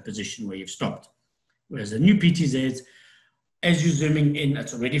into the position where you've stopped. Whereas the new PTZs, as you're zooming in,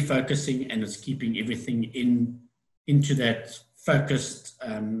 it's already focusing and it's keeping everything into that focused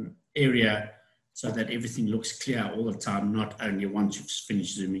area so that everything looks clear all the time, not only once you've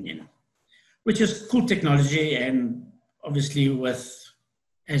finished zooming in, which is cool technology. And obviously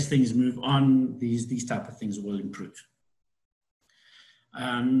as things move on, these type of things will improve.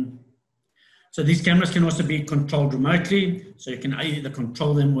 So these cameras can also be controlled remotely. So you can either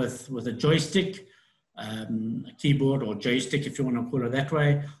control them with a joystick, a keyboard or joystick, if you want to call it that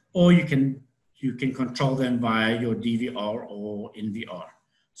way, or you can control them via your DVR or NVR.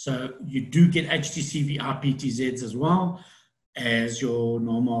 So you do get HDCVI PTZs as well as your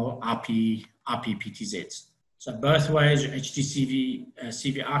normal RP PTZs. So both ways, your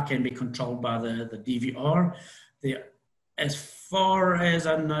HDCVI can be controlled by the DVR. As far as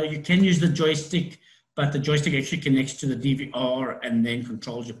I know, you can use the joystick, but the joystick actually connects to the DVR and then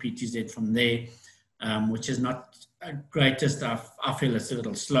controls your PTZ from there, which is not greatest. I feel it's a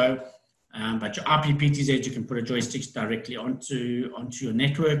little slow. But your RP PTZ, you can put a joystick directly onto your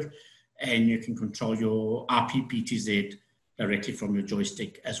network, and you can control your RP PTZ directly from your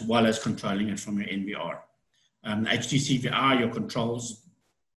joystick, as well as controlling it from your NVR. HDCVI, your controls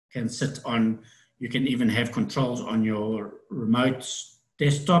can sit on, you can even have controls on your remote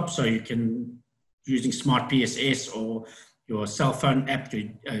desktop, so you can, using Smart PSS or your cell phone app,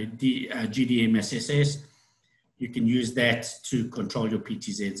 GDMSSS, you can use that to control your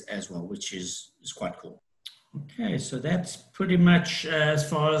PTZs as well, which is quite cool. Okay, so that's pretty much as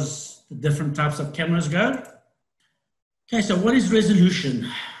far as the different types of cameras go. Okay, so what is resolution?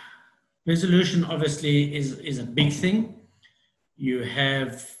 Resolution obviously is a big thing. You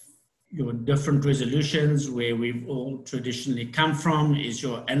have your different resolutions. Where we've all traditionally come from is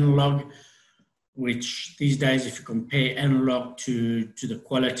your analog, which these days, if you compare analog to the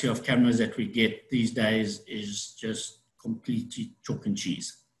quality of cameras that we get these days, is just completely chalk and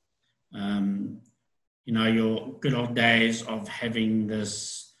cheese. You know, your good old days of having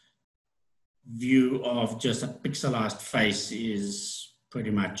this view of just a pixelized face is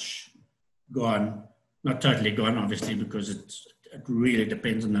pretty much gone. Not totally gone, obviously, because it really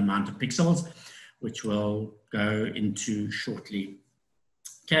depends on the amount of pixels. which we'll go into shortly.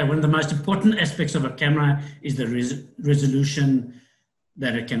 Okay, one of the most important aspects of a camera is the resolution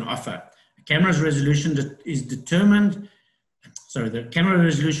that it can offer. A camera's resolution is determined, the camera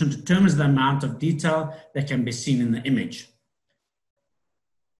resolution determines the amount of detail that can be seen in the image.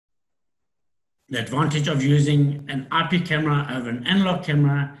 The advantage of using an IP camera over an analog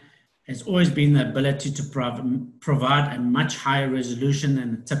camera has always been the ability to provide a much higher resolution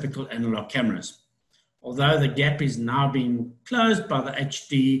than the typical analog cameras, although the gap is now being closed by the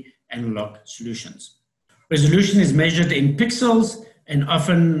HD analog solutions. Resolution is measured in pixels and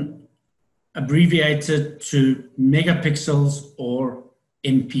often abbreviated to megapixels or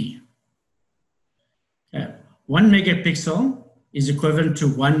MP. Okay. 1 megapixel is equivalent to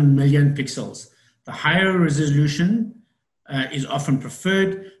 1 million pixels. The higher resolution is often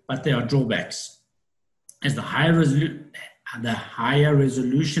preferred, but there are drawbacks. As the higher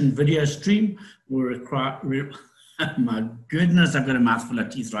resolution video stream will require, my goodness, I've got a mouthful of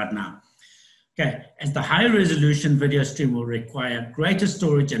teeth right now. Okay, as the higher resolution video stream will require greater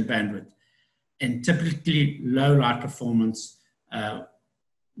storage and bandwidth, and typically low light performance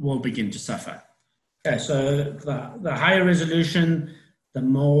will begin to suffer. Okay, so the higher resolution, the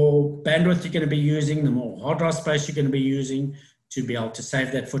more bandwidth you're going to be using, the more hard drive space you're going to be using to be able to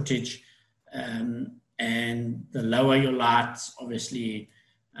save that footage. And the lower your lights, obviously,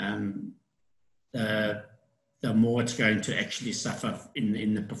 the more it's going to actually suffer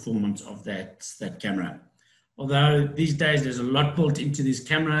in the performance of that camera. Although these days there's a lot built into these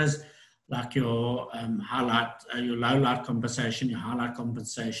cameras, like your your low light compensation, your highlight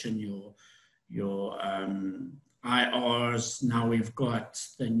compensation, your IRs. Now we've got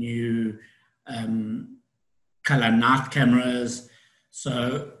the new color night cameras.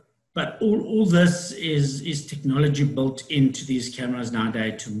 So, but all this is technology built into these cameras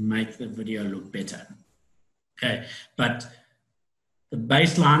nowadays to make the video look better. Okay, but the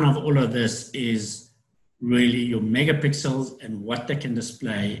baseline of all of this is really your megapixels and what they can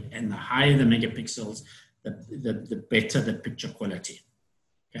display, and the higher the megapixels, the better the picture quality.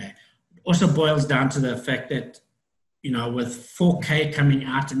 Okay, it also boils down to the fact that, you know, with 4K coming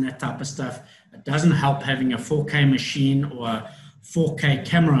out and that type of stuff, it doesn't help having a 4K machine or a 4K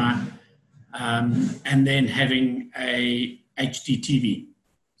camera and then having a HD TV.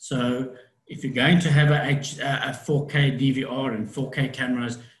 So if you're going to have a 4K DVR and 4K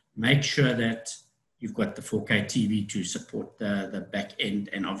cameras, make sure that you've got the 4K TV to support the back end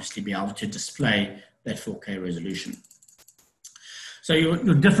and obviously be able to display that 4K resolution. So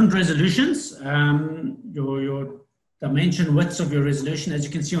your different resolutions, your dimension widths of your resolution, as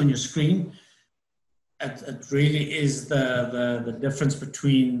you can see on your screen, it really is the difference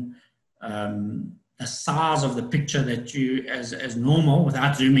between the size of the picture that you, as normal,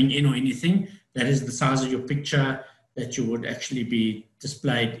 without zooming in or anything, that is the size of your picture that you would actually be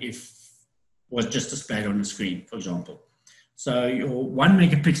displayed if was just displayed on the screen, for example. So your 1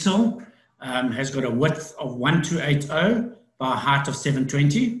 megapixel has got a width of 1280 by a height of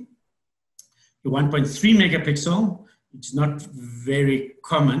 720. Your 1.3 megapixel, which is not very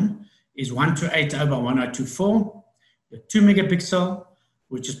common, is 1280 by 1024. The 2 megapixel,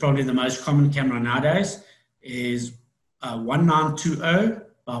 which is probably the most common camera nowadays, is 1920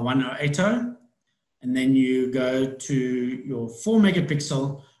 by 1080. And then you go to your 4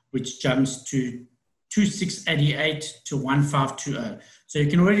 megapixel, which jumps to 2688 to 1520. So you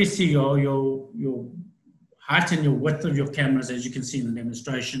can already see your height and your width of your cameras, as you can see in the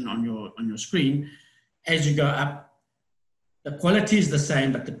demonstration on your screen. As you go up, the quality is the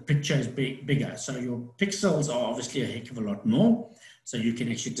same, but the picture is bigger. So your pixels are obviously a heck of a lot more. So you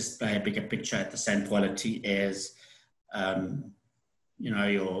can actually display a bigger picture at the same quality as you know,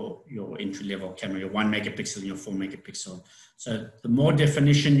 your entry-level camera, your 1 megapixel and your 4 megapixel. So the more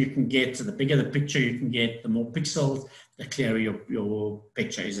definition you can get, so the bigger the picture you can get, the more pixels, the clearer your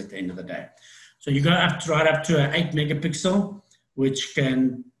picture is at the end of the day. So you go right up to an 8 megapixel, which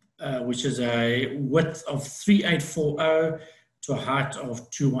is a width of 3840 to a height of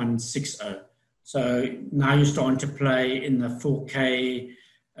 2160. So now you're starting to play in the 4K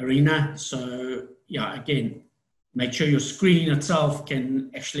arena. So yeah, again, make sure your screen itself can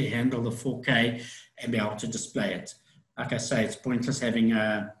actually handle the 4K and be able to display it. Like I say, it's pointless having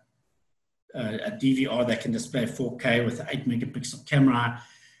a DVR that can display 4K with an 8 megapixel camera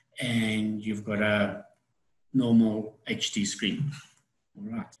and you've got a normal HD screen. All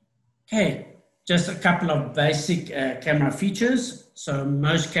right. Okay, just a couple of basic camera features. So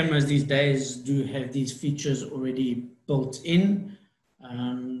most cameras these days do have these features already built in.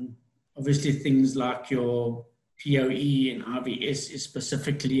 Obviously things like your PoE and IVS is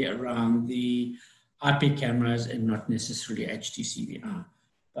specifically around the IP cameras and not necessarily HDCVI.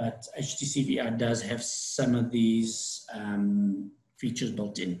 But HDCVI does have some of these features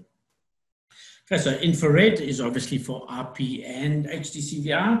built in. Okay, so infrared is obviously for IP and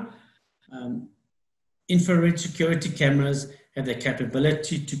HDCVI. Infrared security cameras have the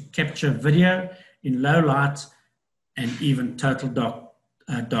capability to capture video in low light and even total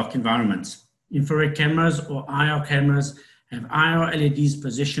dark environments. Infrared cameras or IR cameras have IR LEDs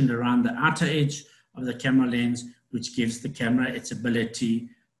positioned around the outer edge of the camera lens, which gives the camera its ability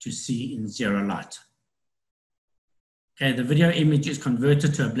to see in zero light. Okay, the video image is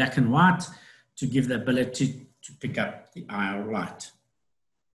converted to a black and white to give the ability to pick up the IR light.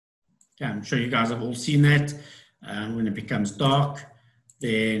 Okay, I'm sure you guys have all seen that. When it becomes dark,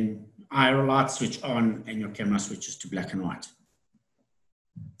 then IR light switch on and your camera switches to black and white.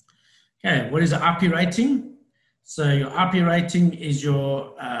 Okay, what is the IP rating? So your IP rating is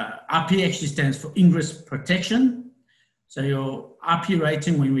your, IP actually stands for ingress protection. So your IP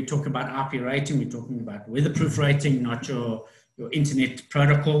rating, when we talk about IP rating, we're talking about weatherproof rating, not your internet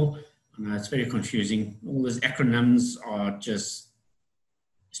protocol. I know it's very confusing. All those acronyms are just,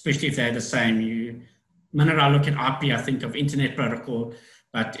 especially if they're the same. The minute I look at IP, I think of internet protocol,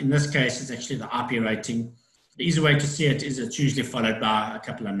 but in this case, it's actually the IP rating. The easy way to see it is it's usually followed by a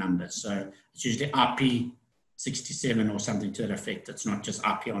couple of numbers. So it's usually IP 67 or something to that effect. It's not just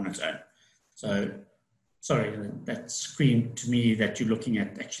IP on its own. So, sorry, that screen to me that you're looking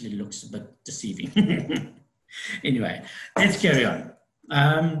at actually looks a bit deceiving. Anyway, let's carry on.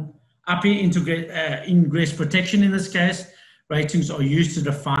 IP ingress protection in this case, ratings are used to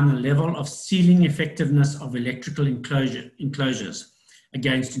define the level of sealing effectiveness of electrical enclosures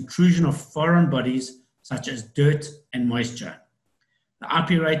against intrusion of foreign bodies such as dirt and moisture. The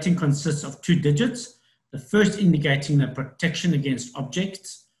IP rating consists of 2 digits, the first indicating the protection against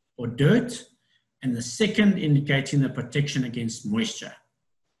objects or dirt, and the second indicating the protection against moisture.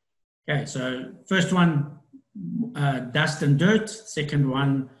 Okay, so first one, dust and dirt. Second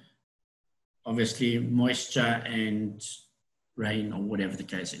one, obviously moisture and rain or whatever the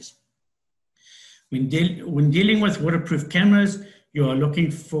case is. When dealing with waterproof cameras, you are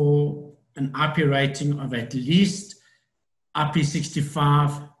looking for an IP rating of at least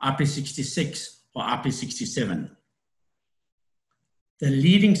IP65, IP66, or IP67. The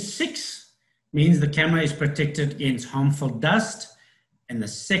leading 6 means the camera is protected against harmful dust, and the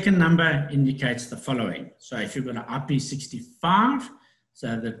second number indicates the following. So if you've got an IP65,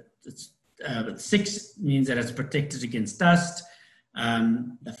 so that it's, 6 means that it's protected against dust.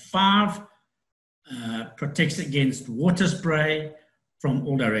 The 5 protects against water spray from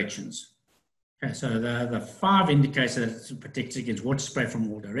all directions. Okay, so the 5 indicates that it's protected against water spray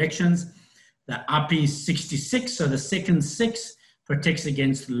from all directions. The IP66, so the second 6, protects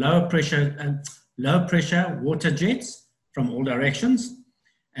against low pressure water jets from all directions.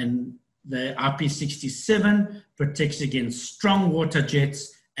 And the IP67 protects against strong water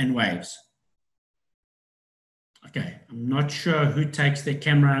jets and waves. Okay, I'm not sure who takes their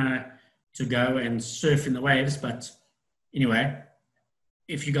camera to go and surf in the waves, but anyway,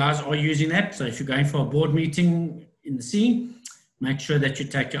 if you guys are using that, so if you're going for a board meeting in the sea, make sure that you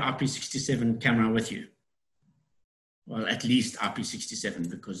take your IP67 camera with you. Well, at least IP67,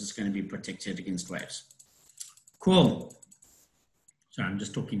 because it's going to be protected against waves. Cool. Sorry, I'm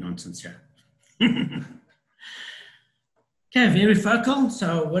just talking nonsense here. Okay, varifocal.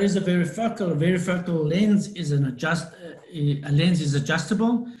 So what is a varifocal? A varifocal lens is a lens is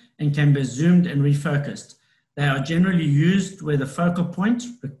adjustable and can be zoomed and refocused. They are generally used where the focal point,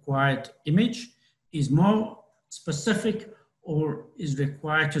 required image, is more specific or is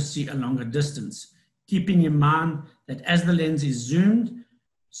required to see a longer distance, keeping in mind that as the lens is zoomed,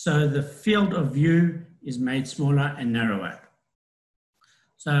 so the field of view is made smaller and narrower.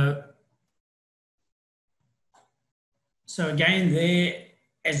 So again, there,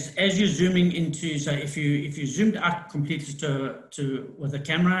 as you're zooming into, so if you zoomed out completely with the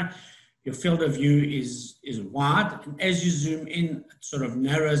camera, your field of view is wide, and as you zoom in, it sort of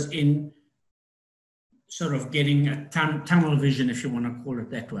narrows in, sort of getting a tunnel vision, if you want to call it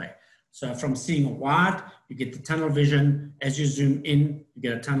that way. So from seeing wide, you get the tunnel vision. As you zoom in, you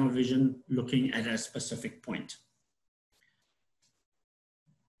get a tunnel vision looking at a specific point.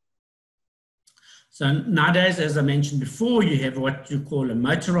 So nowadays, as I mentioned before, you have what you call a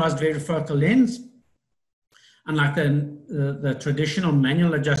motorized varifocal lens. Unlike the traditional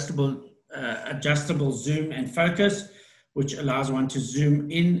manual adjustable zoom and focus, which allows one to zoom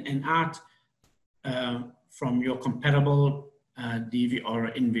in and out from your compatible DVR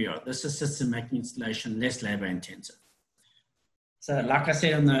or NVR. This assists in making installation less labor intensive. So like I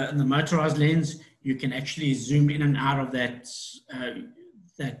said, on the motorized lens, you can actually zoom in and out of that,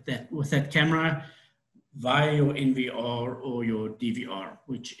 with that camera via your NVR or your DVR,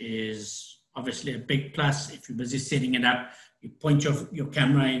 which is obviously a big plus. If you're busy setting it up, you point your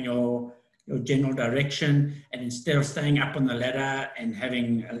camera in your general direction, and instead of staying up on the ladder and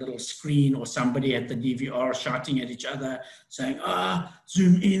having a little screen or somebody at the DVR shouting at each other saying,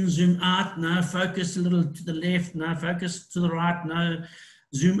 zoom in, zoom out, no, focus a little to the left, no, focus to the right, no,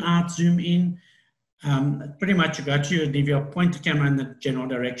 zoom out, zoom in. Pretty much you go to your DVR, point the camera in the general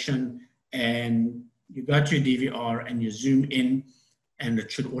direction, and you go to your DVR and you zoom in, and it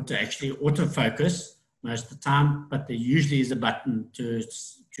should autofocus most of the time, but there usually is a button to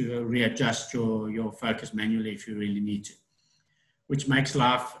readjust your focus manually if you really need to, which makes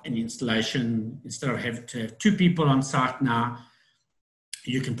life and installation, instead of having to have 2 people on site now,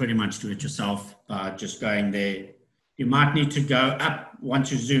 you can pretty much do it yourself by just going there. You might need to go up,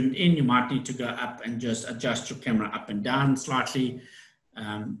 once you zoomed in, you might need to go up and just adjust your camera up and down slightly,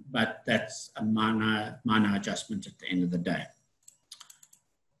 but that's a minor adjustment at the end of the day.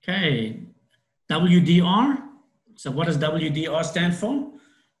 Okay, WDR. So what does WDR stand for?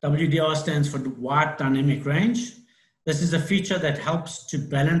 WDR stands for Wide Dynamic Range. This is a feature that helps to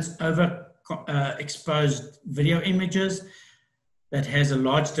balance overexposed video images that has a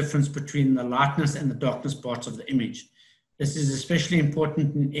large difference between the lightness and the darkness parts of the image. This is especially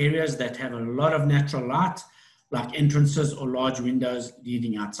important in areas that have a lot of natural light, like entrances or large windows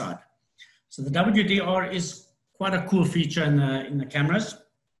leading outside. So the WDR is quite a cool feature in the cameras.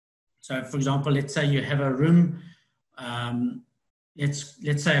 So for example, let's say you have a room,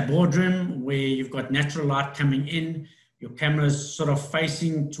 let's say a boardroom where you've got natural light coming in, your camera is sort of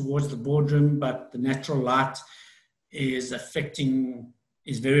facing towards the boardroom, but the natural light is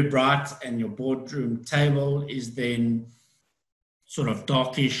very bright, and your boardroom table is then sort of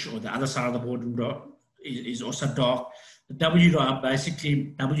darkish, or the other side of the boardroom is also dark. The WDR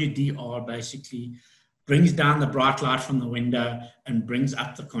basically brings down the bright light from the window and brings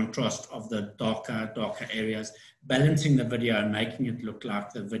up the contrast of the darker areas, balancing the video and making it look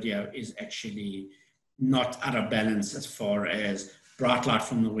like the video is actually not out of balance as far as bright light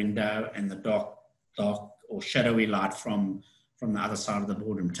from the window and the dark or shadowy light from the other side of the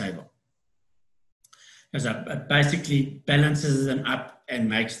boardroom table. Because it basically balances them up and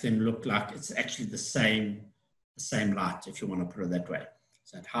makes them look like it's actually the same light, if you want to put it that way.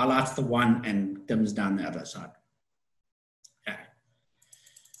 So it highlights the one and dims down the other side.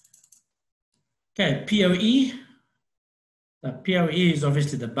 Okay, PoE. The PoE is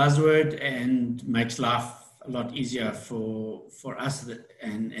obviously the buzzword and makes life a lot easier for us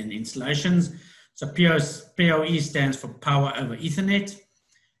and installations. So PoE stands for Power over Ethernet.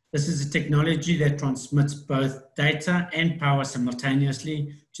 This is a technology that transmits both data and power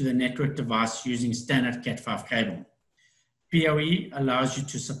simultaneously to the network device using standard Cat5 cable. PoE allows you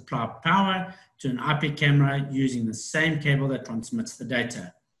to supply power to an IP camera using the same cable that transmits the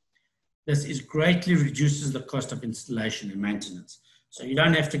data. This greatly reduces the cost of installation and maintenance. So you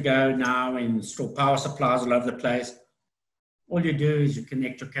don't have to go now and install power supplies all over the place. All you do is you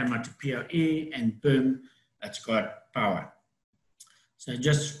connect your camera to PoE and boom, it's got power. So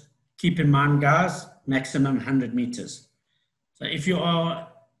just keep in mind, guys, maximum 100 meters. So if you are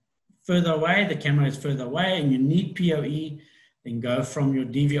further away, the camera is further away and you need PoE, then go from your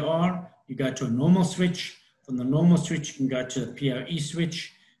DVR, you go to a normal switch. From the normal switch, you can go to the PoE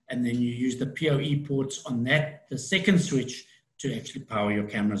switch, and then you use the PoE ports on the second switch to actually power your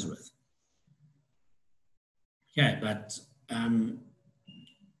cameras with. Okay, but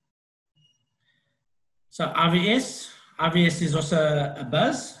so RVS is also a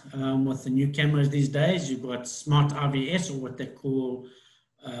buzz with the new cameras these days. You've got smart RVS, or what they call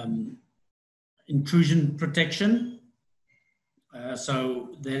intrusion protection.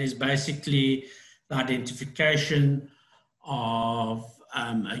 So that is basically the identification of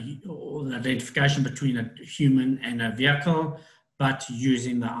or the identification between a human and a vehicle, but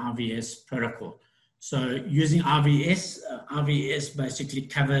using the RVS protocol. So using RVS basically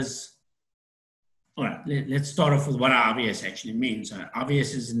covers. All right, let's start off with what RVS actually means.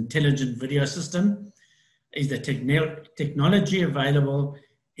 RVS is Intelligent Video System, is the technology available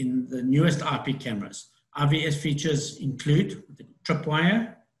in the newest IP cameras. RVS features include the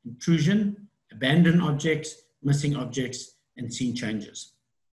tripwire, intrusion, abandoned objects, missing objects, and scene changes.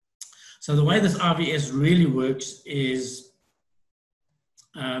 So the way this RVS really works is,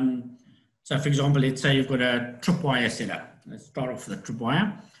 so for example, let's say you've got a tripwire setup. Let's start off with a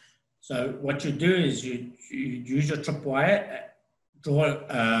tripwire. So what you do is you use your tripwire, draw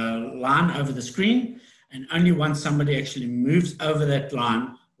a line over the screen, and only once somebody actually moves over that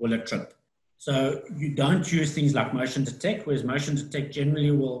line will it trip. So you don't use things like motion detect, whereas motion detect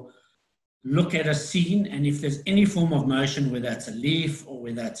generally will look at a scene, and if there's any form of motion, whether it's a leaf or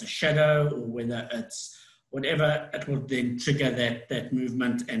whether it's a shadow or whether it's whatever, it will then trigger that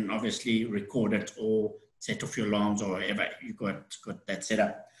movement and obviously record it or set off your alarms or whatever you got that set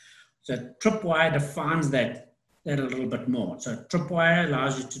up. So tripwire defines that a little bit more. So tripwire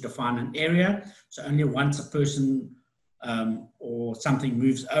allows you to define an area. So only once a person or something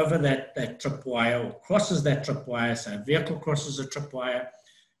moves over that tripwire or crosses that tripwire, so a vehicle crosses a tripwire,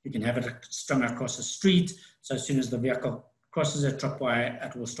 you can have it strung across the street. So as soon as the vehicle crosses a tripwire,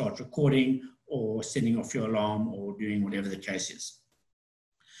 it will start recording or sending off your alarm or doing whatever the case is.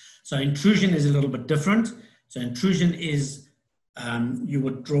 So intrusion is a little bit different. So intrusion is you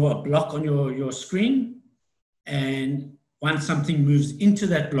would draw a block on your screen, and once something moves into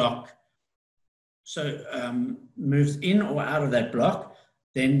that block, so moves in or out of that block,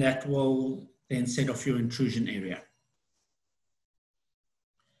 then that will then set off your intrusion area.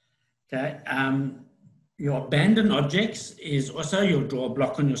 Okay. Your abandoned objects is also you'll draw a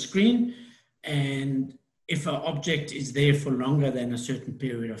block on your screen, and if an object is there for longer than a certain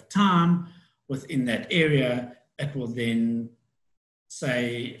period of time within that area, it will then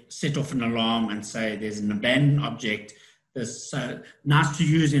say set off an alarm and say there's an abandoned object. This nice to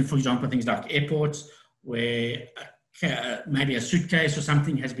use in, for example, things like airports where maybe a suitcase or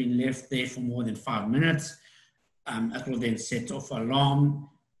something has been left there for more than 5 minutes. It will then set off an alarm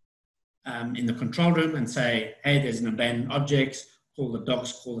in the control room and say, hey, there's an abandoned object, call the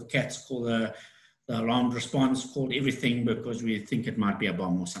dogs, call the cats, call the alarm response, call everything because we think it might be a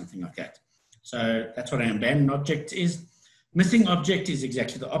bomb or something like that. So that's what an abandoned object is. Missing object is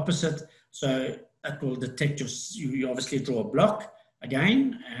exactly the opposite. So it will detect you obviously draw a block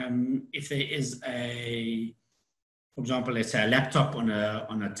again. If there is for example, let's say a laptop on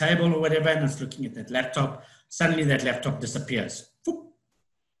a table or whatever, and it's looking at that laptop, suddenly that laptop disappears.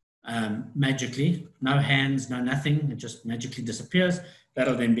 Magically, no hands, no nothing, it just magically disappears.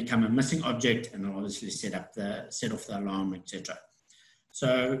 That'll then become a missing object and it'll obviously set off the alarm, etc.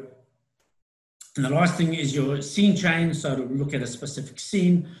 So, and the last thing is your scene change. So it'll look at a specific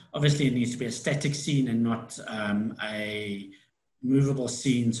scene. Obviously, it needs to be a static scene and not a movable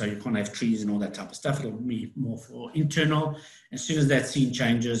scene. So you can't have trees and all that type of stuff. It'll be more for internal. As soon as that scene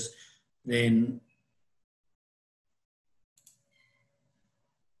changes, then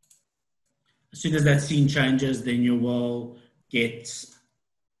you will get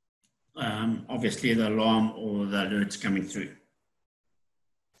obviously the alarm or the alerts coming through.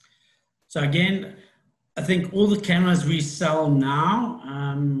 So again, I think all the cameras we sell now,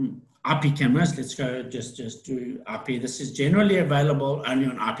 IP cameras, let's go just do IP. This is generally available only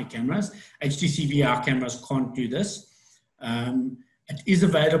on IP cameras. HDCVI cameras can't do this. It is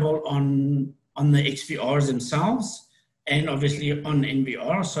available on the XVRs themselves and obviously on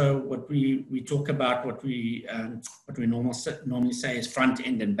NVR. So what we talk about, what we normally say is front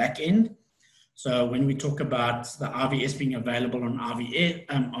end and back end. So when we talk about the RVS being available on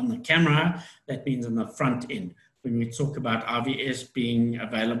on the camera, that means on the front end. When we talk about RVS being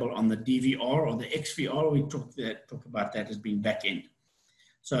available on the DVR or the XVR, we talk about that as being back end.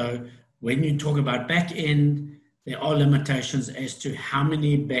 So when you talk about back end, there are limitations as to how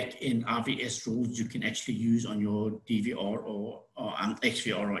many back end RVS rules you can actually use on your DVR or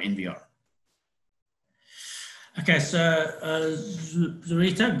XVR or NVR. Okay, so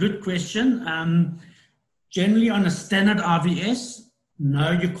Zorita, good question. Generally on a standard RVS,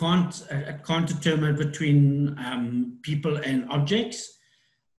 no, you can't. It can't determine between people and objects.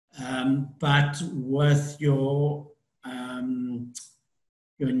 But with your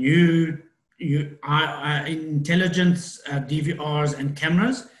new intelligence DVRs and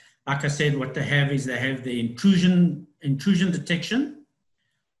cameras, like I said, what they have is they have the intrusion detection.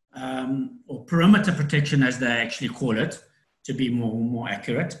 Or perimeter protection, as they actually call it, to be more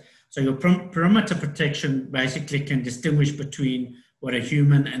accurate. So your perimeter protection basically can distinguish between what a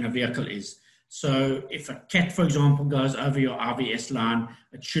human and a vehicle is. So if a cat, for example, goes over your RVS line,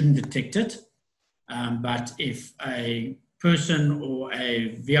 it shouldn't detect it. But if a person or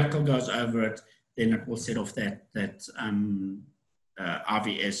a vehicle goes over it, then it will set off that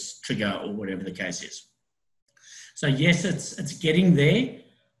RVS trigger or whatever the case is. So yes, it's getting there.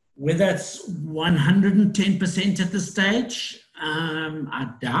 Whether it's 110% at this stage,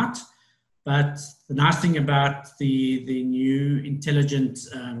 I doubt. But the nice thing about the new intelligent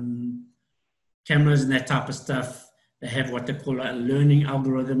cameras and that type of stuff, They have what they call a learning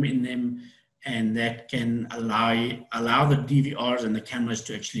algorithm in them, and that can allow the DVRs and the cameras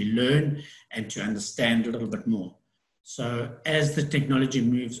to actually learn and to understand a little bit more. So as the technology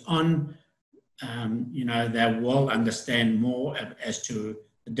moves on, you know, they will understand more as to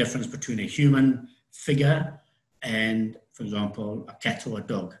the difference between a human figure and, for example, a cat or a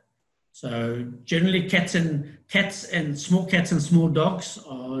dog. So generally cats and small dogs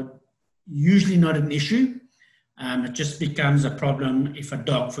are usually not an issue. It just becomes a problem if a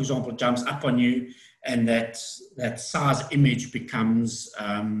dog, for example, jumps up on you and that size image becomes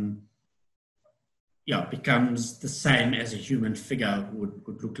becomes the same as a human figure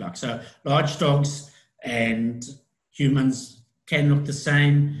would look like. So large dogs and humans can look the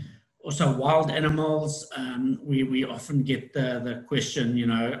same. Also wild animals, we often get the question, you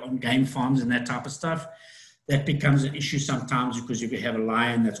know, on game farms and that type of stuff. That becomes an issue sometimes because if you have a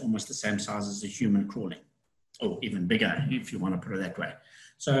lion that's almost the same size as a human crawling, or even bigger, if you want to put it that way.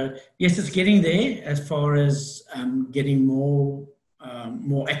 So yes, it's getting there as far as getting more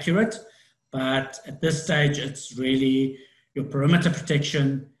accurate, but at this stage, it's really your perimeter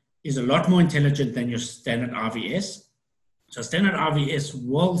protection is a lot more intelligent than your standard RVS. So standard RVS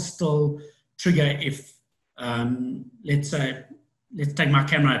will still trigger if, let's take my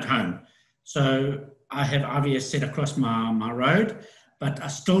camera at home. So I have RVS set across my road, but I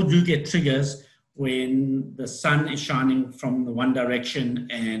still do get triggers when the sun is shining from the one direction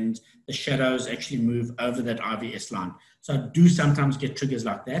and the shadows actually move over that RVS line. So I do sometimes get triggers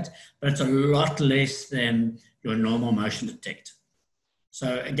like that, but it's a lot less than your normal motion detect.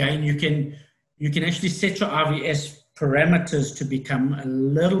 So again, you can actually set your RVS parameters to become a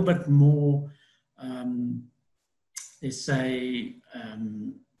little bit more, let's say,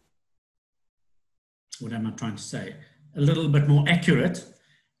 what am I trying to say? A little bit more accurate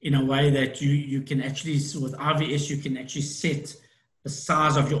in a way that you can actually, with RVS, you can actually set the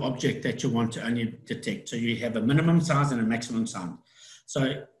size of your object that you want to only detect. So you have a minimum size and a maximum size.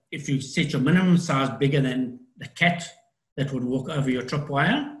 So if you set your minimum size bigger than the cat that would walk over your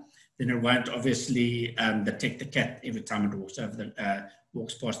tripwire, then it won't obviously detect the cat every time it walks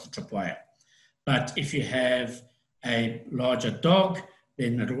past the tripwire. But if you have a larger dog,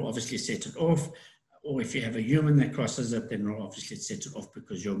 then it will obviously set it off. Or if you have a human that crosses it, then it'll obviously set it off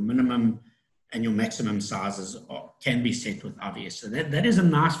because your minimum and your maximum sizes can be set with RVS. So that is a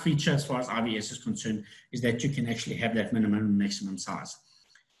nice feature as far as RVS is concerned, is that you can actually have that minimum and maximum size.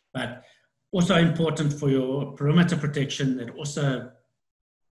 But also important for your perimeter protection, that also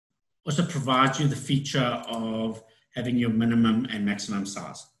provides you the feature of having your minimum and maximum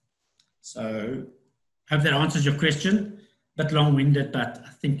size. So I hope that answers your question. A bit long-winded, but I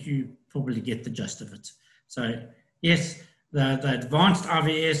think you probably get the gist of it. So yes, the advanced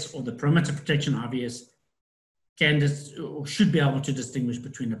RVS or the perimeter protection RVS or should be able to distinguish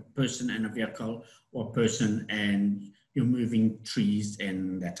between a person and a vehicle, or a person and you're moving trees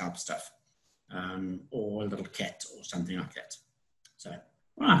and that type of stuff, or a little cat or something like that. So,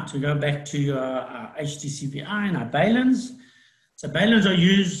 right, we go back to our HDCVI and our balins. So balins are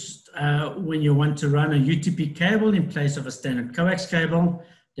used when you want to run a UTP cable in place of a standard coax cable.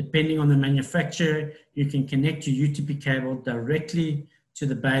 Depending on the manufacturer, you can connect your UTP cable directly to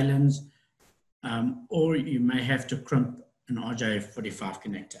the balins, or you may have to crimp an RJ45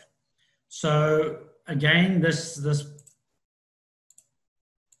 connector. So again, these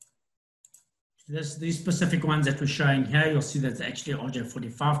specific ones that we're showing here, you'll see that actually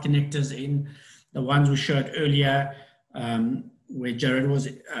RJ45 connectors in. The ones we showed earlier, where Jared was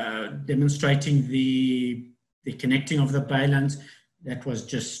demonstrating the connecting of the balins, that was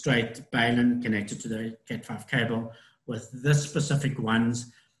just straight balun connected to the Cat5 cable. With this specific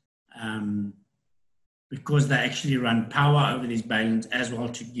ones, because they actually run power over these balins as well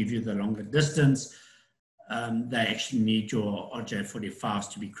to give you the longer distance, they actually need your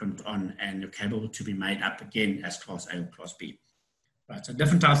RJ45s to be crimped on and your cable to be made up again as Class A or Class B. Right, so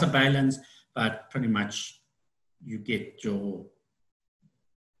different types of balins, but pretty much you get your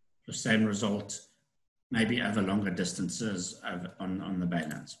same result, maybe over longer distances on the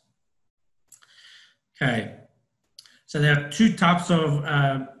balins. Okay, so there are two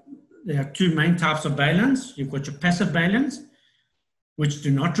main types of balins. You've got your passive balins, which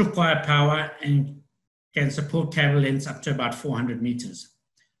do not require power and can support cable lengths up to about 400 meters.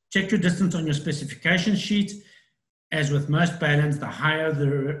 Check your distance on your specification sheet. As with most balins, the higher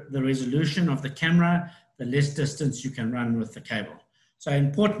the resolution of the camera, the less distance you can run with the cable. So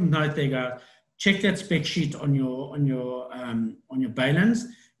important note there, guys. Check that spec sheet on your balins.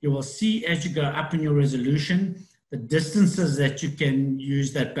 You will see as you go up in your resolution, the distances that you can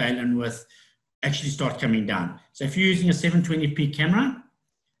use that balun with actually start coming down. So if you're using a 720p camera,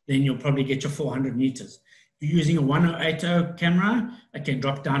 then you'll probably get your 400 meters. If you're using a 1080 camera, it can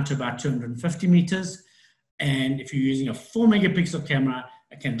drop down to about 250 meters. And if you're using a 4 megapixel camera,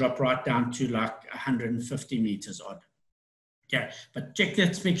 it can drop right down to like 150 meters odd. Okay, but check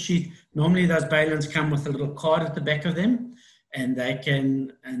that spec sheet. Normally those baluns come with a little card at the back of them, and they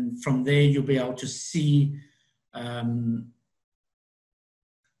can, and from there you'll be able to see, that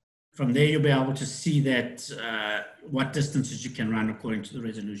what distances you can run according to the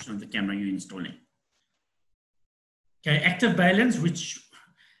resolution of the camera you're installing. Okay, active baluns, which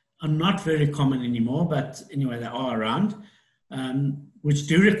are not very common anymore, but anyway, they are around, which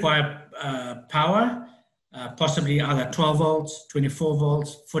do require power, possibly either 12 volts, 24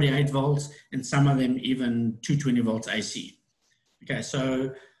 volts, 48 volts, and some of them even 220 volts AC. Okay,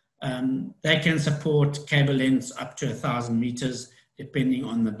 so they can support cable lengths up to 1,000 meters, depending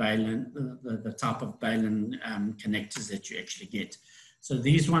on the balun, the type of balun connectors that you actually get. So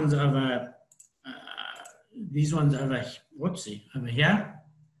these ones over here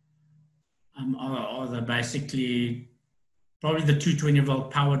are the basically probably the 220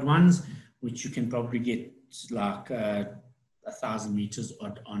 volt powered ones, which you can probably get like 1,000 meters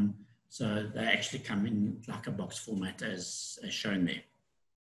odd on. So they actually come in like a box format as shown there.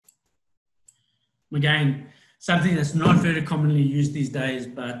 Again, something that's not very commonly used these days,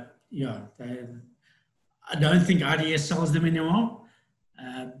 but yeah, I don't think IDS sells them anymore,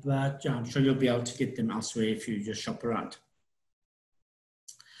 but yeah, I'm sure you'll be able to get them elsewhere if you just shop around.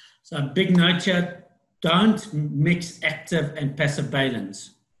 So a big note here, don't mix active and passive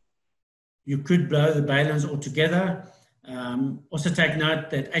baluns. You could blow the baluns altogether. Also take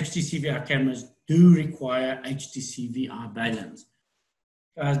note that HDCVI cameras do require HDCVI baluns.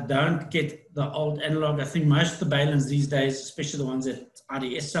 Guys, don't get the old analog. I think most of the baluns these days, especially the ones that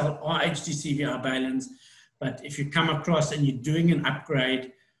IDS sell, are HDCVI baluns. But if you come across and you're doing an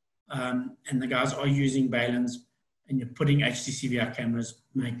upgrade and the guys are using baluns and you're putting HDCVI cameras,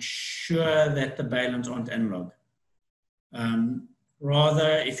 make sure that the baluns aren't analog.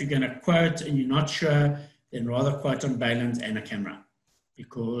 Rather, if you're going to quote and you're not sure, then rather quote on baluns and a camera,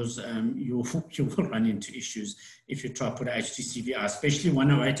 because you will run into issues if you try to put a HDCVI, especially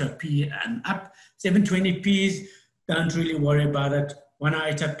 108p and up. 720p's, don't really worry about it.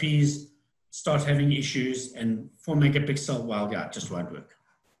 108p's start having issues, and 4 megapixel, well, yeah, it just won't work.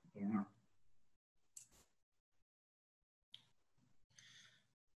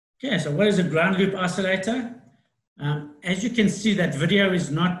 Okay, so what is a ground loop isolator? As you can see, that video is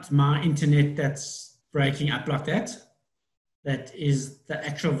not my internet that's breaking up like that. That is the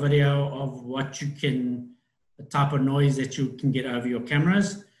actual video of what you can, the type of noise that you can get over your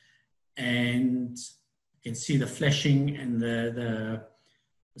cameras. And you can see the flashing and the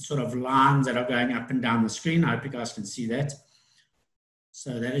sort of lines that are going up and down the screen. I hope you guys can see that.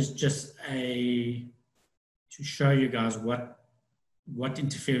 So that is just to show you guys what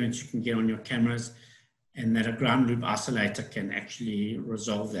interference you can get on your cameras, and that a ground loop isolator can actually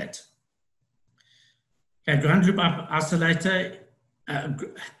resolve that. Okay, ground loop isolator,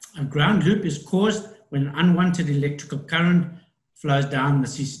 a ground loop is caused when an unwanted electrical current flows down the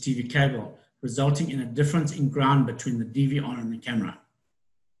CCTV cable, resulting in a difference in ground between the DVR and the camera.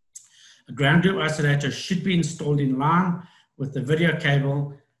 A ground loop isolator should be installed in line with the video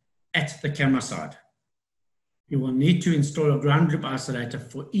cable at the camera side. You will need to install a ground loop isolator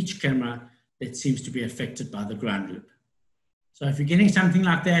for each camera that seems to be affected by the ground loop. So if you're getting something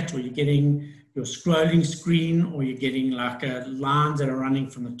like that, or you're getting your scrolling screen, or you're getting like lines that are running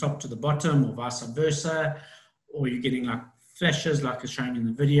from the top to the bottom, or vice versa, or you're getting like flashes like it's showing in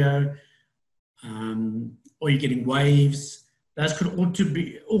the video, or you're getting waves, those could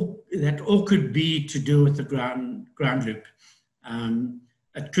all could be to do with the ground loop.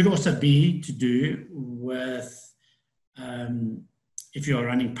 It could also be to do with if you're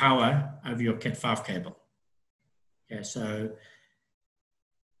running power over your Cat5 cable. Okay, so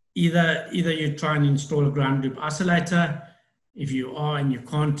either you try and install a ground loop isolator. If you are and you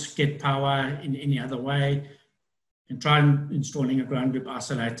can't get power in any other way, and try installing a ground loop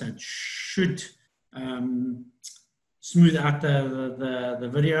isolator. It should smooth out the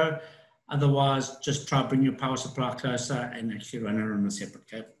video. Otherwise, just try to bring your power supply closer and actually run it on a separate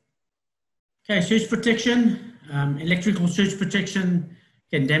cable. Okay, surge protection. Electrical surge protection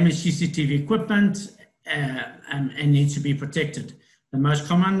can damage CCTV equipment and needs to be protected. The most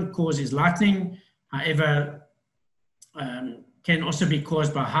common cause is lightning. However, can also be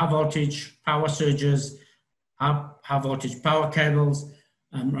caused by high voltage power surges, high voltage power cables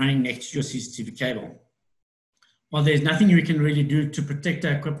running next to your CCTV cable. While there's nothing we can really do to protect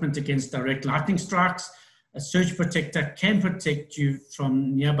our equipment against direct lightning strikes, a surge protector can protect you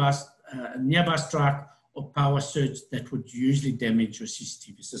from nearby strike or power surge that would usually damage your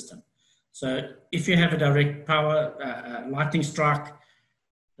CCTV system. So if you have a direct power lightning strike,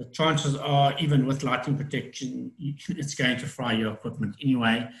 the chances are, even with lightning protection, it's going to fry your equipment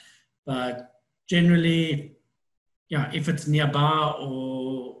anyway. But generally, yeah, if it's nearby,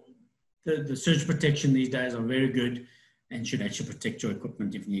 or the surge protection these days are very good and should actually protect your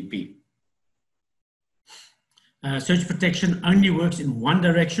equipment if need be. Surge protection only works in one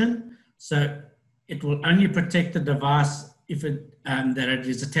direction, so it will only protect the device if that it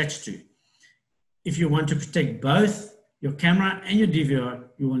is attached to. If you want to protect both your camera and your DVR,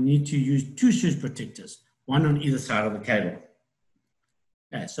 you will need to use two surge protectors, one on either side of the cable.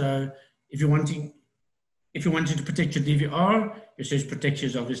 Okay, so if you wanted to protect your DVR, your surge protection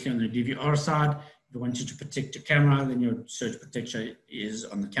is obviously on the DVR side. If you wanted to protect your camera, then your surge protection is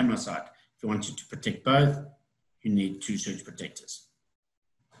on the camera side. If you wanted to protect both, you need two surge protectors.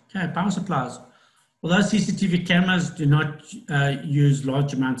 Okay, power supplies. Although CCTV cameras do not use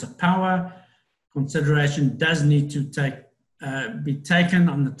large amounts of power, consideration does need to be taken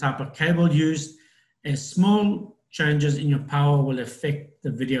on the type of cable used, as small changes in your power will affect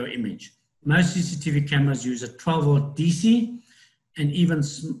the video image. Most CCTV cameras use a 12-volt DC, and even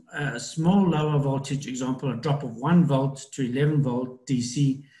a small lower voltage, example, a drop of 1 volt to 11-volt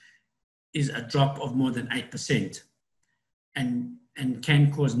DC is a drop of more than 8% and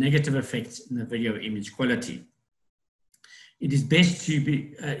can cause negative effects in the video image quality. It is best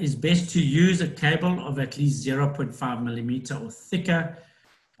to use a cable of at least 0.5 millimeter or thicker,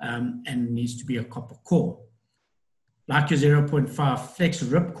 and needs to be a copper core. Like your 0.5 flex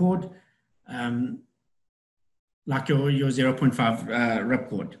ripcord, like your 0.5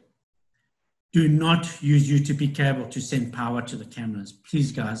 ripcord. Do not use UTP cable to send power to the cameras.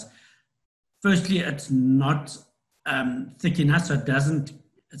 Please, guys. Firstly, it's not thick enough, so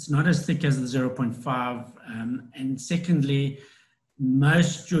it's not as thick as the 0.5. And secondly,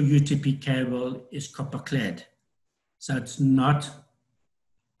 most your UTP cable is copper clad. So it's not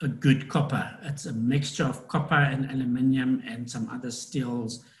a good copper. It's a mixture of copper and aluminium and some other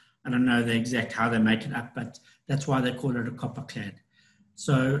steels. I don't know the exact how they make it up, but that's why they call it a copper clad.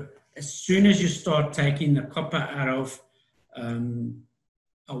 So as soon as you start taking the copper out of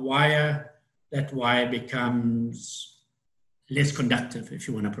a wire, that wire becomes less conductive, if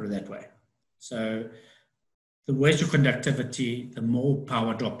you want to put it that way. So the worse your conductivity, the more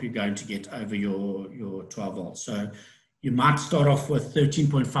power drop you're going to get over your 12 volts. So you might start off with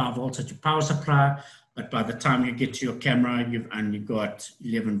 13.5 volts at your power supply, but by the time you get to your camera, you've only got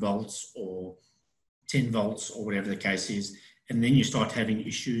 11 volts or 10 volts or whatever the case is. And then you start having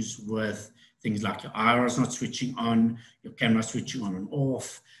issues with things like your IR is not switching on, your camera switching on and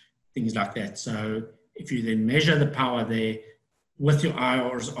off, things like that. So if you then measure the power there with your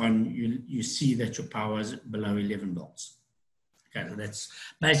IRs on, you see that your power is below 11 volts. Okay, so that's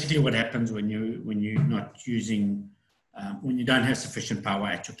basically what happens when you're not using, when you don't have sufficient power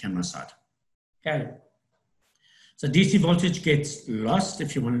at your camera side. Okay, so DC voltage gets lost,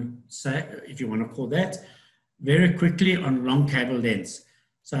 if you want to call that, very quickly on long cable lengths.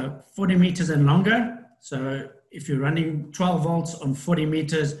 So 40 meters and longer. So if you're running 12 volts on 40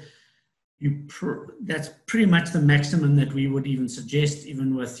 meters, that's pretty much the maximum that we would even suggest,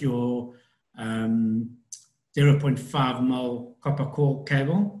 even with your 0.5 mil copper core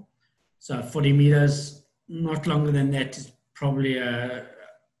cable. So 40 meters, not longer than that is probably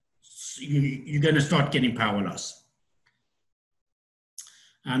you're going to start getting power loss.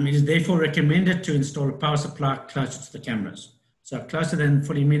 It is therefore recommended to install a power supply closer to the cameras. So closer than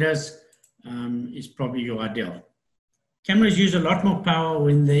 40 meters is probably your ideal. Cameras use a lot more power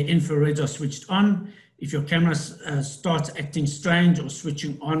when the infrareds are switched on. If your camera starts acting strange or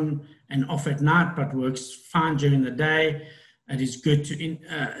switching on and off at night but works fine during the day, it is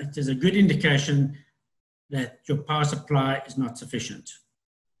a good indication that your power supply is not sufficient.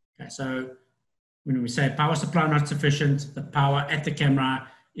 Okay, so when we say power supply not sufficient, the power at the camera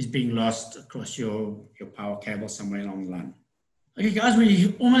is being lost across your power cable somewhere along the line. Okay, guys,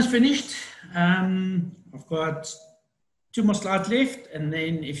 we're almost finished. I've got 2 more slides left, and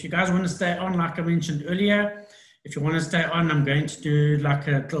then if you guys want to stay on, like I mentioned earlier, if you want to stay on, I'm going to do like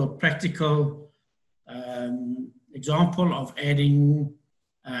a little practical example of adding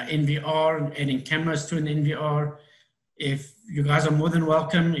NVR and adding cameras to an NVR. If you guys are more than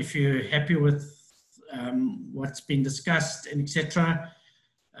welcome, if you're happy with what's been discussed and etc.,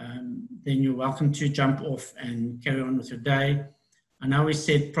 then you're welcome to jump off and carry on with your day. I know we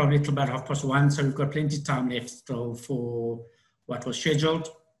said probably till about 1:30, so we've got plenty of time left still for what was scheduled.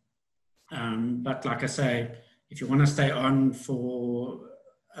 But like I say, if you want to stay on for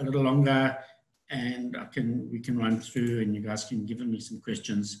a little longer, and we can run through, and you guys can give me some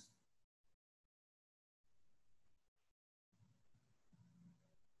questions.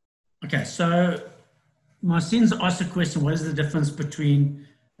 Okay, so Marcin's asked a question: what is the difference between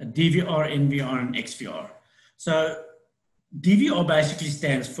a DVR, NVR, and XVR? So DVR basically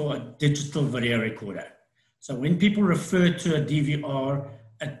stands for a digital video recorder. So when people refer to a DVR,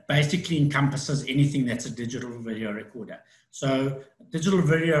 it basically encompasses anything that's a digital video recorder. So a digital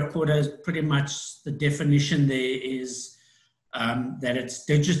video recorder is pretty much, the definition there is that it's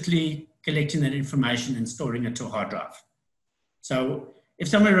digitally collecting that information and storing it to a hard drive. So if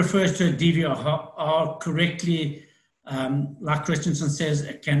somebody refers to a DVR correctly, like Christensen says,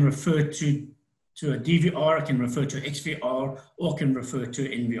 it can refer to a DVR, it can refer to XVR, or can refer to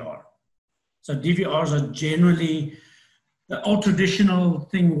NVR. So DVRs are generally, the old traditional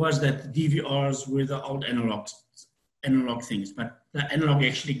thing was that DVRs were the old analog things, but the analog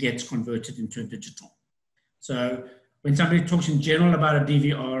actually gets converted into a digital. So when somebody talks in general about a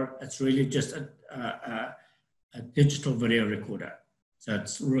DVR, it's really just a digital video recorder. So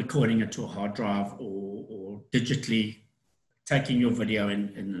it's recording it to a hard drive or digitally taking your video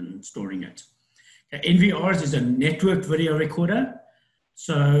and storing it. NVRs is a networked video recorder.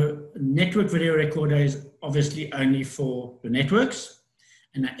 So a network video recorder is obviously only for the networks.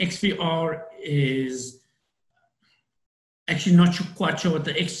 And the XVR is actually not quite sure what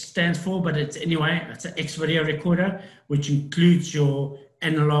the X stands for, but it's anyway, it's an X video recorder, which includes your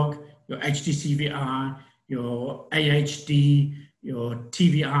analog, your HDCVI, your AHD, your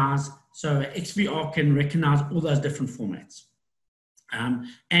TVRs. So XVR can recognize all those different formats.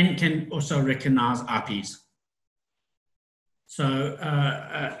 And can also recognize IPs. So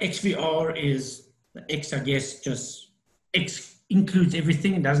XVR is, the X, I guess, just X includes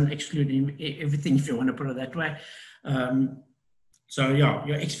everything. It doesn't exclude everything, if you want to put it that way. So yeah,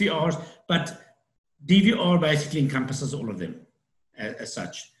 your XVRs, but DVR basically encompasses all of them as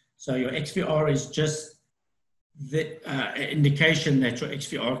such. So your XVR is just the indication that your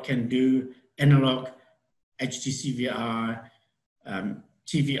XVR can do analog, HDCVI,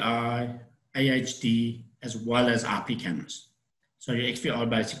 TVI, AHD, as well as IP cameras. So your XVR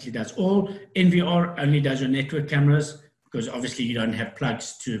basically does all. NVR only does your network cameras, because obviously you don't have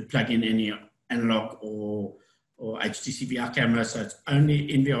plugs to plug in any analog or HDCVI camera. So it's only,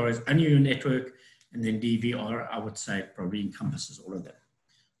 NVR is only your network, and then DVR, I would say, probably encompasses all of them.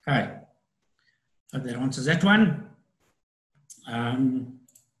 Okay, hope that answers that one.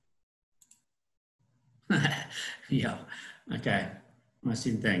 Yeah, okay.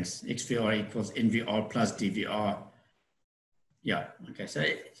 Marcin, thanks. XVR equals NVR plus DVR. Yeah, okay. So,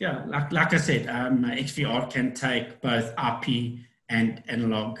 yeah, like I said, XVR can take both IP and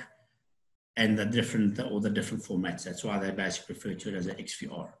analog and all the different formats. That's why they basically refer to it as an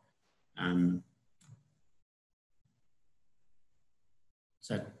XVR.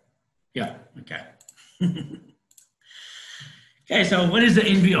 So, yeah, okay. Okay, so what is the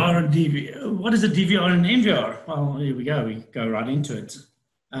NVR and DVR? What is the DVR and NVR? Well, here we go. We go right into it.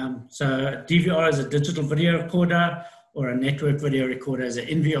 So DVR is a digital video recorder, or a network video recorder as an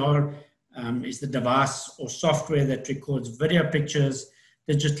NVR is the device or software that records video pictures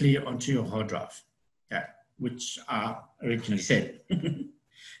digitally onto your hard drive, okay, which I originally said.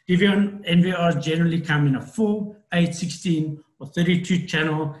 DVR and NVR generally come in a 4, 8, 16, or 32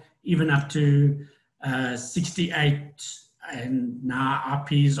 channel, even up to 68, and now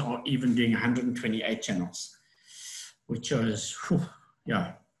IPs are even doing 128 channels, which is,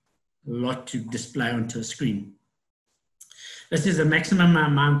 yeah, a lot to display onto a screen. This is the maximum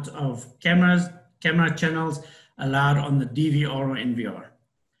amount of camera channels allowed on the DVR or NVR.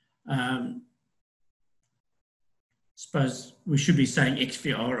 Suppose we should be saying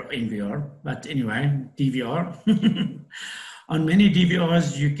XVR or NVR, but anyway, DVR. On many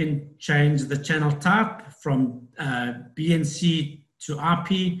DVRs, you can change the channel type from BNC to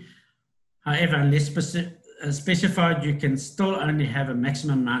IP. However, unless specified, you can still only have a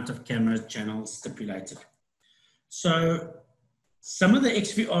maximum amount of camera channels stipulated. So some of the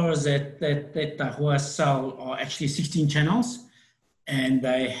XVRs that Tahua sell are actually 16 channels, and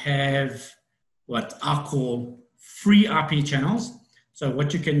they have what I call free IP channels. So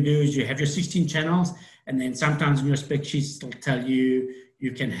what you can do is you have your 16 channels, and then sometimes in your spec sheets will tell you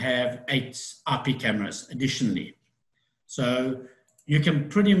you can have 8 IP cameras additionally. So you can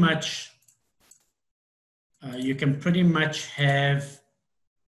pretty much have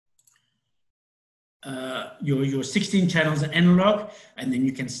your 16 channels are analog, and then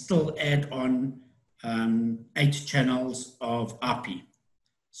you can still add on 8 channels of IP.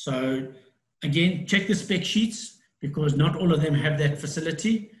 So again, check the spec sheets, because not all of them have that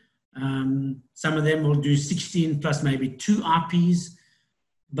facility. Some of them will do 16 plus maybe 2 IPs,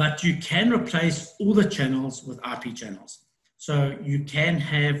 but you can replace all the channels with IP channels. So you can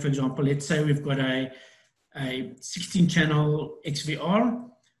have, for example, let's say we've got a 16 channel XVR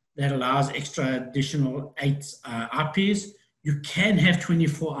that allows extra additional 8 IPs. You can have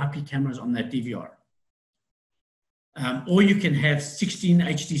 24 IP cameras on that DVR. Or you can have 16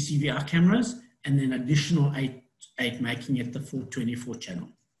 HDCVI cameras and then additional 8 making it the full 24 channel.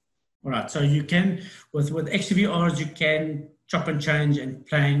 All right, so you can, with XVRs, you can chop and change and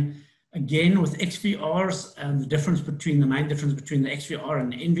playing. Again, with XVRs, the main difference between the XVR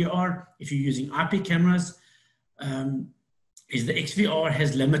and the NVR, if you're using IP cameras, is the XVR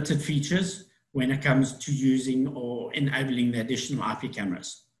has limited features when it comes to using or enabling the additional IP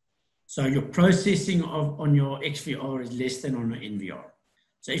cameras. So your processing on your XVR is less than on an NVR.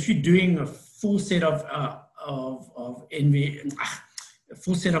 So if you're doing a full set of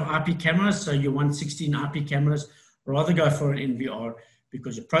IP cameras, so you want 16 IP cameras, rather go for an NVR,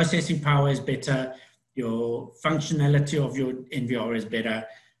 because your processing power is better, your functionality of your NVR is better,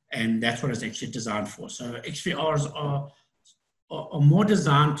 and that's what it's actually designed for. So XVRs are more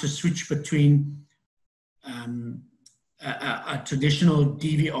designed to switch between a traditional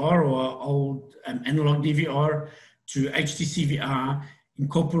DVR or old analog DVR to HDCVI,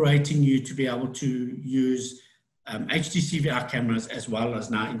 incorporating you to be able to use HDCVI cameras, as well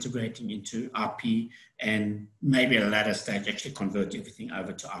as now integrating into IP, and maybe at a later stage actually convert everything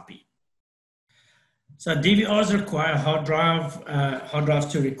over to IP. So DVRs require hard drives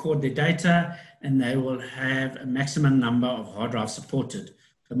to record their data, and they will have a maximum number of hard drives supported.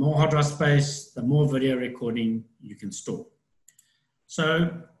 The more hard drive space, the more video recording you can store.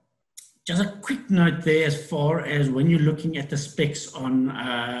 So just a quick note there, as far as when you're looking at the specs on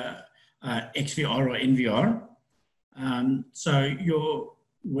XVR or NVR.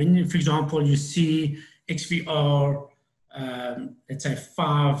 When you, for example, you see XVR, let's say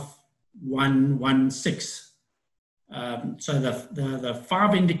 5116. So the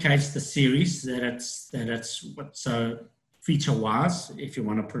 5 indicates the series that it's what, so feature-wise, if you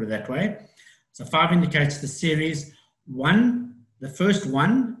want to put it that way. So 5 indicates the series. 1, the first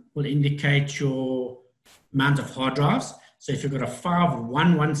 1 will indicate your amount of hard drives. So if you've got a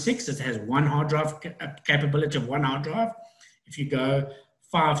 5116, it has 1 hard drive, capability of 1 hard drive. If you go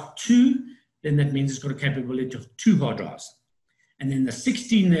 52, then that means it's got a capability of 2 hard drives. And then the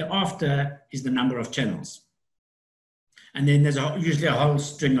 16 thereafter is the number of channels. And then there's usually a whole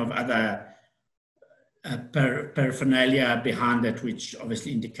string of other paraphernalia behind it, which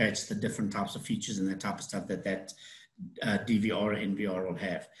obviously indicates the different types of features and the type of stuff that DVR or NVR will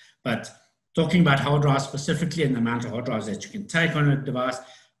have. But talking about hard drives specifically and the amount of hard drives that you can take on a device,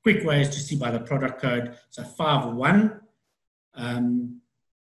 quick way is to see by the product code. So 51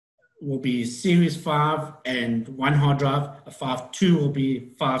 will be series 5 and 1 hard drive. A 52 will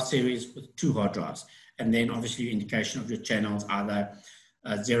be 5 series with 2 hard drives. And then obviously indication of your channels, either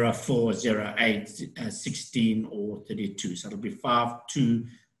 04, 08, 16 or 32. So it'll be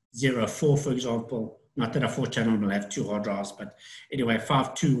 5204, for example. Not that a 4 channel will have 2 hard drives, but anyway,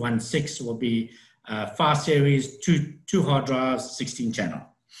 5216 will be 5 series, 2 hard drives, 16 channel.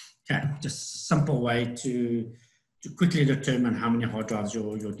 Okay, just simple way to quickly determine how many hard drives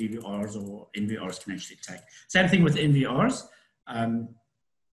your DVRs or NVRs can actually take. Same thing with NVRs. I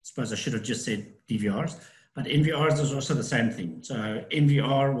suppose I should have just said DVRs, but NVRs is also the same thing. So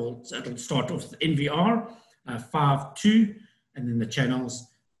NVR it'll start off with NVR, 52, and then the channels.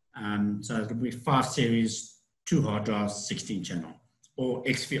 So it'll be 5 series, 2 hard drives, 16 channel. Or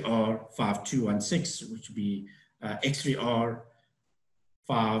XVR 5216, which would be XVR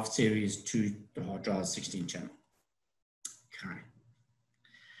 5 series, 2 hard drives, 16 channel.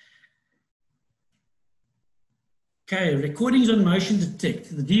 Okay, recordings on motion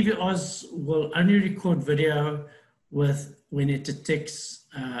detect. The DVRs will only record video when it detects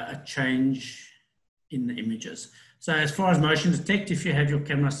a change in the images. So as far as motion detect, if you have your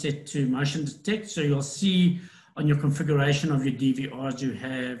camera set to motion detect, so you'll see on your configuration of your DVRs, you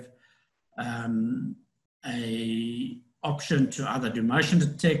have a option to either do motion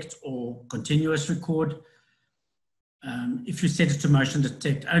detect or continuous record. If you set it to motion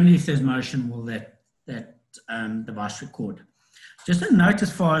detect, only if there's motion will that device record. Just a note as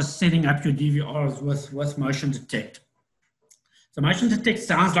far as setting up your DVRs with motion detect. So motion detect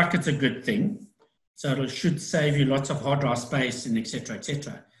sounds like it's a good thing. So it should save you lots of hard drive space and et cetera, et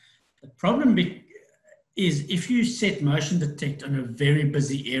cetera. The problem is if you set motion detect on a very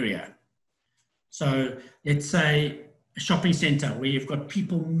busy area. So let's say a shopping center where you've got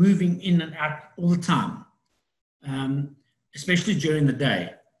people moving in and out all the time, especially during the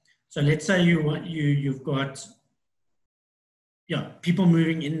day. So let's say you've got people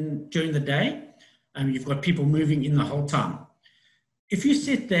moving in during the day, you've got people moving in the whole time. If you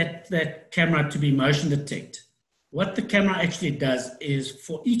set that camera to be motion detect, what the camera actually does is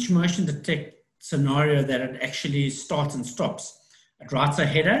for each motion detect scenario that it actually starts and stops, it writes a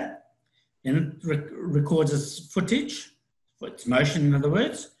header, then it records its footage, for its motion in other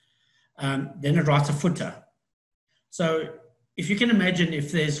words, then it writes a footer. So if you can imagine,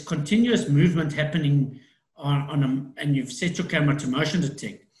 if there's continuous movement happening and you've set your camera to motion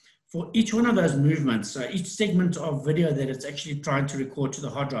detect, for each one of those movements, so each segment of video that it's actually trying to record to the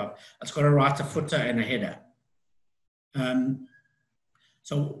hard drive, it's got to write a footer and a header.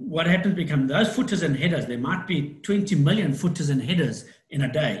 So what happens become those footers and headers, there might be 20 million footers and headers in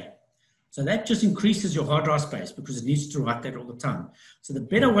a day. So that just increases your hard drive space because it needs to write that all the time. So the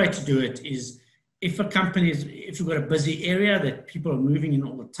better way to do it is if you've got a busy area that people are moving in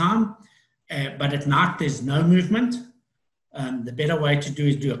all the time, but at night there's no movement, the better way to do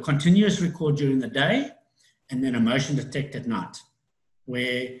is do a continuous record during the day and then a motion detect at night,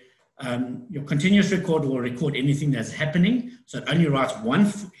 where your continuous record will record anything that's happening. So it only writes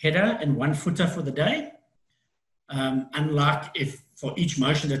one header and one footer for the day. Unlike if for each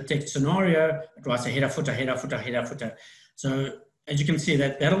motion detect scenario, it writes a header, footer, header, footer, header, footer. So as you can see,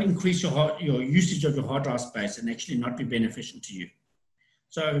 that'll increase your usage of your hard drive space and actually not be beneficial to you.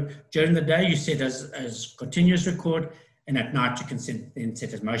 So during the day, you set as continuous record, and at night you can then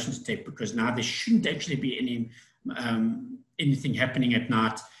set as motion detect, because now there shouldn't actually be anything happening at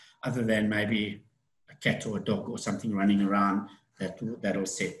night other than maybe a cat or a dog or something running around that'll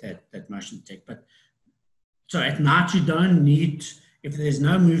set that motion detect. But so at night you don't need, if there's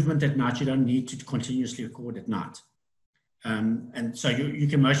no movement at night, you don't need to continuously record at night. And so you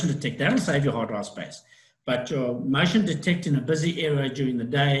can motion detect, that'll save your hard drive space. But your motion detect in a busy area during the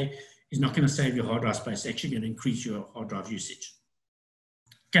day is not going to save your hard drive space. It's actually going to increase your hard drive usage.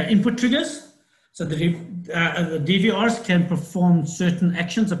 Okay, input triggers. So the DVRs can perform certain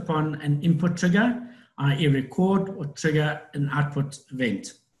actions upon an input trigger, i.e. record or trigger an output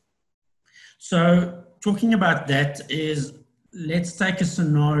event. So talking about that is, let's take a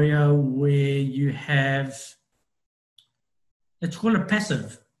scenario where you have, let's call it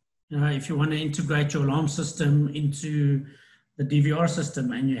passive. If you want to integrate your alarm system into the DVR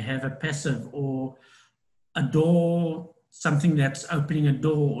system and you have a passive or a door, something that's opening a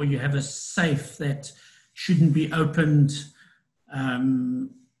door, or you have a safe that shouldn't be opened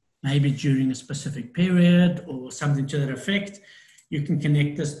maybe during a specific period or something to that effect, you can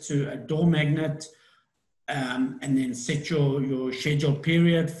connect this to a door magnet and then set your scheduled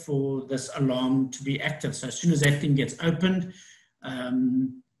period for this alarm to be active. So as soon as that thing gets opened,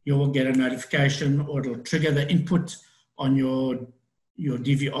 you will get a notification, or it'll trigger the input on your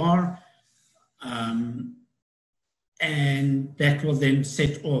DVR, and that will then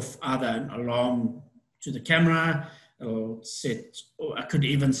set off either an alarm to the camera, or I could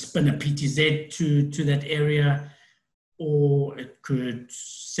even spin a PTZ to that area, or it could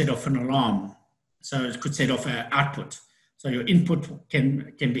set off an alarm. So it could set off an output. So your input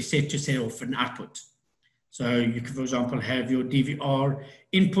can be set to set off an output. So you could, for example, have your DVR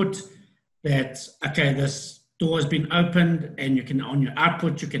input that, okay, this door has been opened, and you can, on your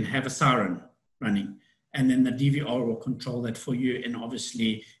output, you can have a siren running, and then the DVR will control that for you. And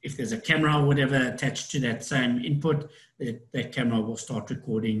obviously, if there's a camera or whatever attached to that same input, that camera will start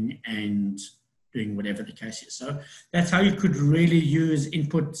recording and doing whatever the case is. So that's how you could really use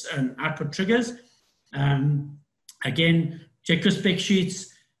input and output triggers. Again, check your spec sheets.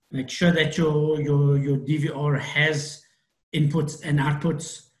 Make sure that your DVR has inputs and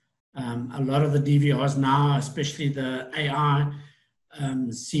outputs. A lot of the DVRs now, especially the AI,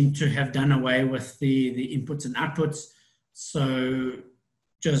 seem to have done away with the inputs and outputs. So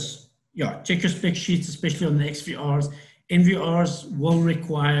just, check your spec sheets, especially on the XVRs. NVRs will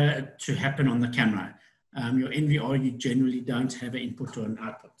require it to happen on the camera. Your NVR, you generally don't have an input or an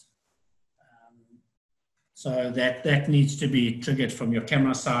output. So that needs to be triggered from your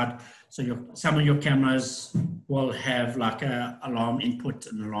camera side. So some of your cameras will have like a alarm input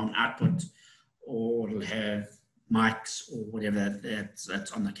and alarm output, or it'll have mics or whatever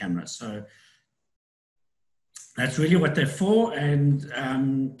that's on the camera. So that's really what they're for, and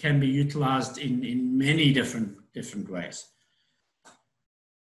can be utilized in many different ways.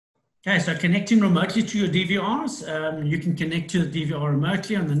 Okay, so connecting remotely to your DVRs. You can connect to the DVR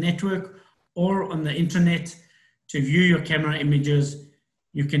remotely on the network, or on the internet to view your camera images.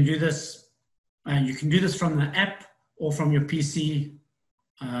 You can do this. You can do this from the app or from your PC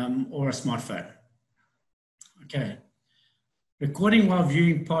or a smartphone. Okay. Recording while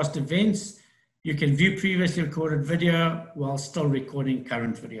viewing past events. You can view previously recorded video while still recording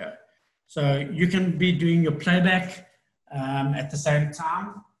current video. So you can be doing your playback at the same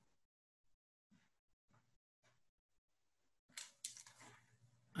time.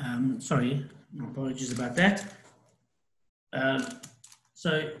 Sorry, my apologies about that.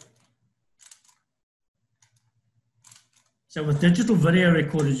 So with digital video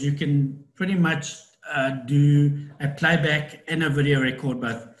recorders, you can pretty much do a playback and a video record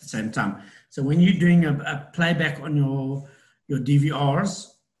both at the same time. So when you're doing a playback on your DVRs,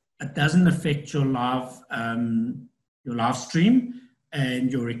 it doesn't affect your live stream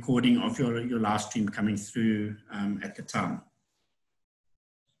and your recording of your live stream coming through at the time.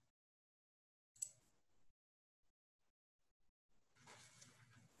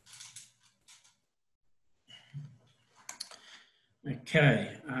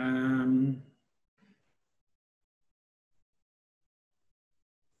 Okay.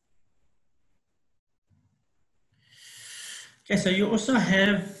 Okay, so you also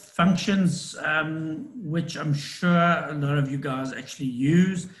have functions which I'm sure a lot of you guys actually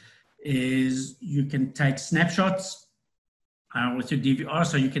use. Is you can take snapshots with your DVR,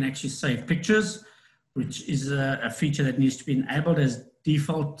 so you can actually save pictures, which is a feature that needs to be enabled as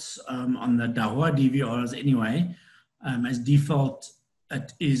default on the Dahua DVRs anyway. As default,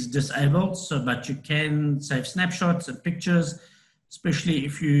 it is disabled, but you can save snapshots and pictures, especially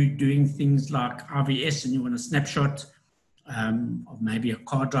if you're doing things like IVS and you want a snapshot of maybe a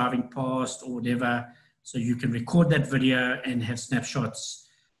car driving past or whatever. So you can record that video and have snapshots,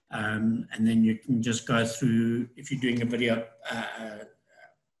 and then you can just go through. If you're doing a video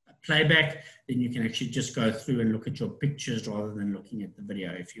playback, then you can actually just go through and look at your pictures rather than looking at the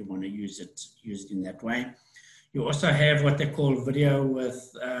video if you want to use it in that way. You also have what they call video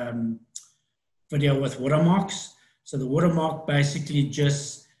with watermarks. So the watermark basically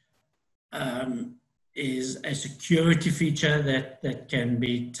just is a security feature that can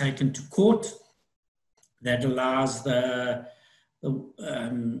be taken to court that allows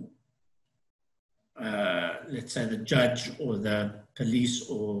let's say the judge or the police,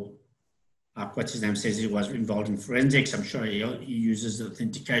 or like what's his name says, he was involved in forensics. I'm sure he uses the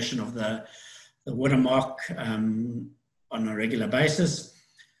authentication of the watermark on a regular basis.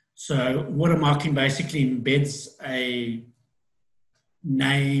 So watermarking basically embeds a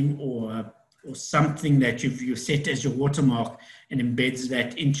name or something that you've set as your watermark and embeds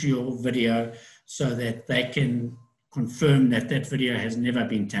that into your video so that they can confirm that that video has never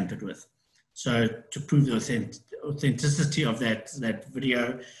been tampered with. So to prove the authenticity of that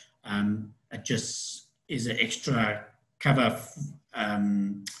video, it just is an extra cover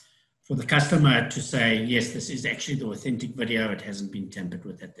for the customer to say, yes, this is actually the authentic video. It hasn't been tampered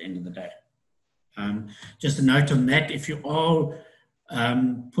with at the end of the day. Just a note on that, if you are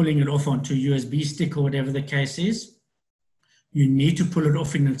pulling it off onto a USB stick or whatever the case is, you need to pull it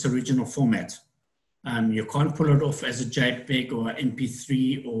off in its original format. You can't pull it off as a JPEG or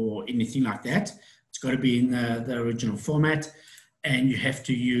MP3 or anything like that. It's got to be in the original format, and you have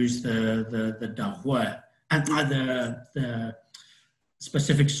to use the Dahua and the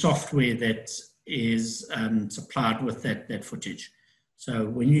specific software that is supplied with that footage. So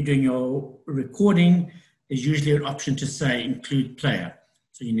when you're doing your recording, there's usually an option to say include player.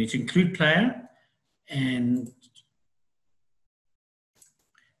 So you need to include player, and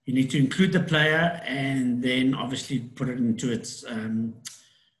you need to include the player and then obviously put it into its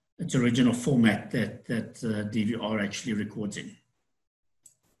original format that DVR actually records in.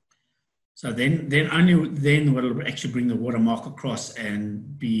 So only then will it actually bring the watermark across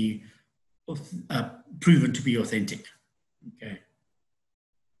and be proven to be authentic. Okay.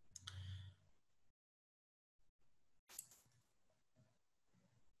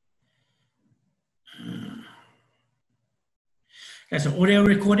 Okay, so audio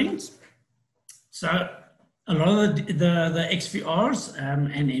recordings. So a lot of the XVRs and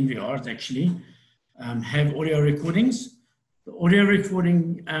NVRs actually have audio recordings. The audio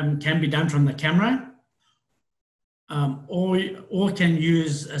recording can be done from the camera, or can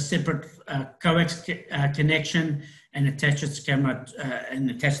use a separate coax connection and attach its camera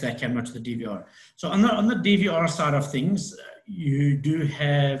attach that camera to the DVR. So on the DVR side of things, you do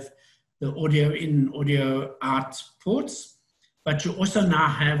have the audio in, audio out ports, but you also now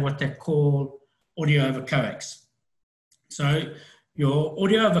have what they call audio over coax. So your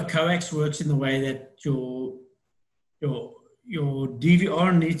audio over coax works in the way that your your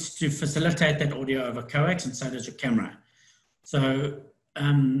DVR needs to facilitate that audio over coax, and so does your camera. So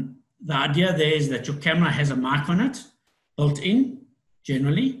the idea there is that your camera has a mic on it, built in,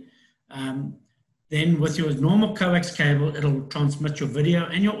 generally. Then with your normal coax cable, it'll transmit your video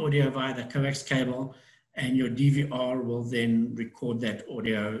and your audio via the coax cable, and your DVR will then record that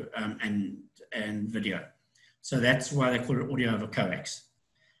audio and video. So that's why they call it audio over coax.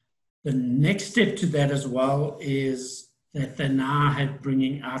 The next step to that as well is that they now have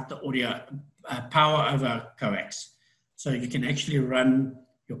bringing out the audio power over coax. So you can actually run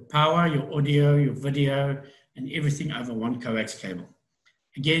your power, your audio, your video, and everything over one coax cable.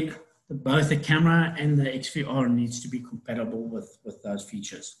 Again, both the camera and the XVR needs to be compatible with those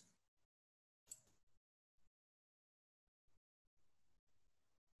features.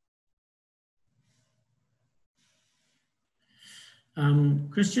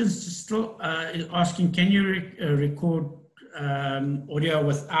 Christian's still asking, can you record audio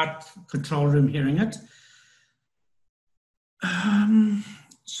without control room hearing it?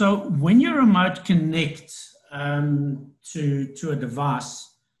 So when you remote connect to a device,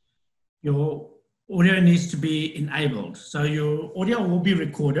 your audio needs to be enabled. So your audio will be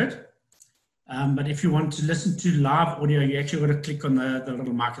recorded, but if you want to listen to live audio, you actually got to click on the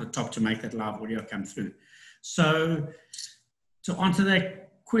little mark at the top to make that live audio come through. So to answer that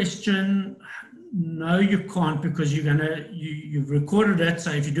question, no, you can't, because you've recorded it.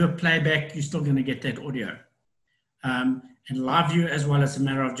 So if you do a playback, you're still going to get that audio. And live view as well, as a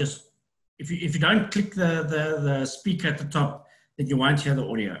matter of just, if you don't click the speaker at the top, then you won't hear the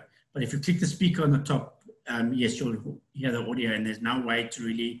audio. But if you click the speaker on the top, yes, you'll hear the audio, and there's no way to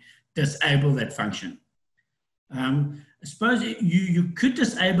really disable that function. I suppose you could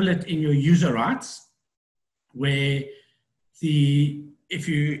disable it in your user rights, where if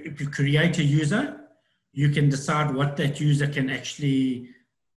you create a user, you can decide what that user can actually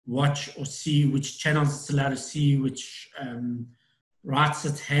watch or see, which channels it's allowed to see, which rights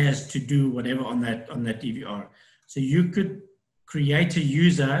it has to do whatever on that DVR. So you could create a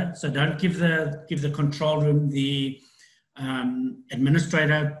user. So don't give the control room the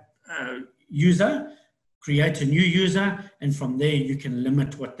administrator user. Create a new user, and from there you can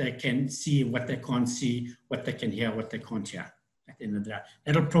limit what they can see, what they can't see, what they can hear, what they can't hear. At the end of the day,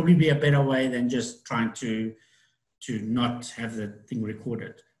 that'll probably be a better way than just trying to not have the thing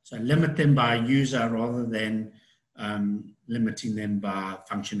recorded. So limit them by user rather than limiting them by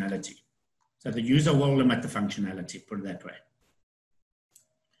functionality. So the user will limit the functionality, put it that way.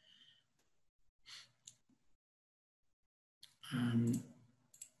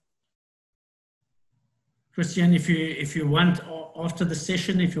 Christian, if you want, after the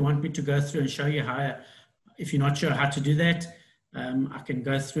session, if you want me to go through and show you how, if you're not sure how to do that, I can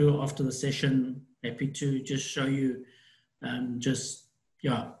go through after the session. Happy to just show you,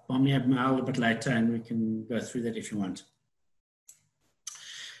 bomb me a mail a bit later and we can go through that if you want.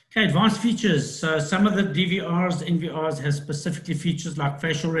 Okay, advanced features. So some of the DVRs, NVRs has specifically features like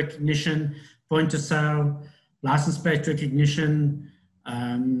facial recognition, point of sale, license plate recognition.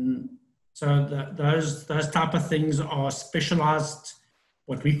 So those type of things are specialized,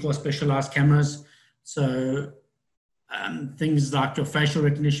 what we call specialized cameras. So things like your facial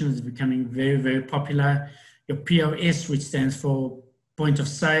recognition is becoming very, very popular. Your POS, which stands for point of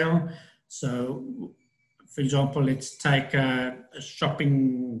sale. So for example, let's take a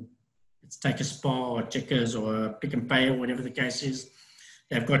shopping, let's take a Spar or Checkers or a Pick and Pay or whatever the case is.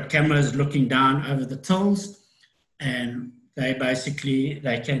 They've got cameras looking down over the tills, and they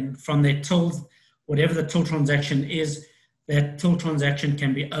can, from their tills, whatever the till transaction is, that till transaction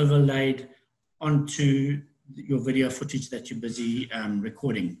can be overlaid onto your video footage that you're busy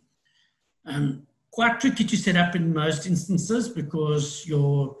recording. Quite tricky to set up in most instances because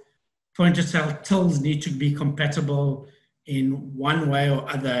your point of sale tills need to be compatible in one way or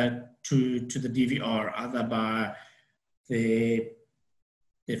other to the DVR, either by their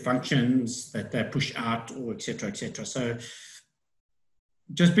functions that they push out, or et cetera, et cetera. So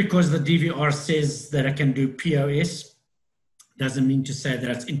just because the DVR says that I can do POS doesn't mean to say that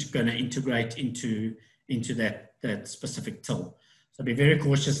it's going to integrate into that specific till. So be very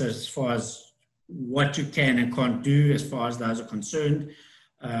cautious as far as what you can and can't do as far as those are concerned.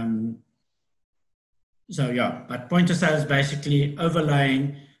 But point of sale is basically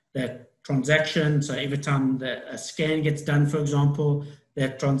overlaying that transaction. So every time a scan gets done, for example,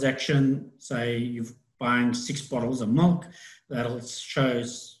 that transaction, say you're buying 6 bottles of milk, that'll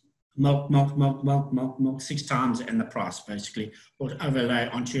shows milk 6 times and the price basically will overlay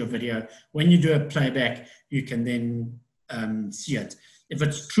onto your video. When you do a playback, you can then see it. If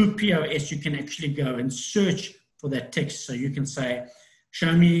it's true POS, you can actually go and search for that text. So you can say,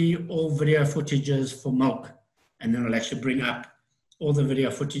 show me all video footages for milk, and then it'll actually bring up all the video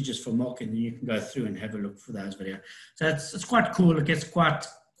footages for milk, and then you can go through and have a look for those videos. So it's quite cool. It gets quite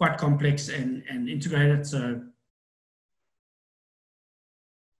complex and integrated.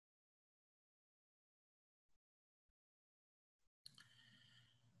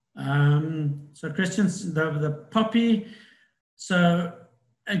 So questions, the Poppy. So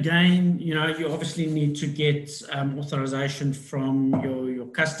again, you obviously need to get authorization from your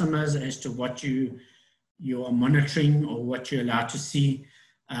customers as to what you are monitoring or what you're allowed to see.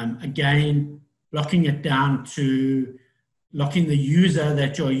 Again, locking it down to locking the user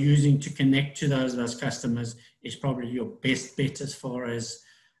that you're using to connect to those customers is probably your best bet as far as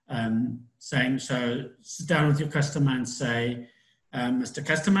saying, so sit down with your customer and say, Mr.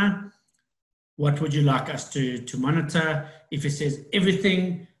 Customer, what would you like us to monitor? If it says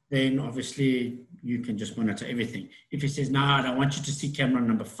everything, then obviously you can just monitor everything. If it says, no, I don't want you to see camera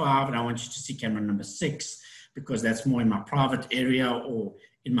number 5, and I want you to see camera number 6, because that's more in my private area or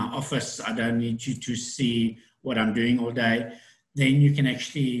in my office, I don't need you to see what I'm doing all day, then you can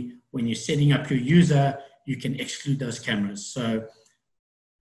actually, when you're setting up your user, you can exclude those cameras. So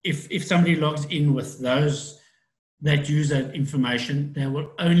if somebody logs in with that user information, they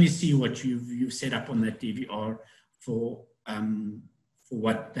will only see what you've set up on that DVR for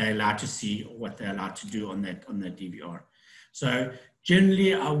what they're allowed to see or what they're allowed to do on that DVR. So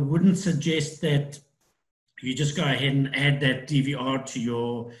generally, I wouldn't suggest that you just go ahead and add that DVR to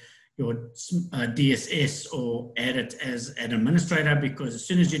your DSS or add it as an administrator, because as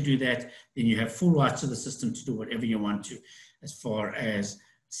soon as you do that, then you have full rights to the system to do whatever you want to, as far as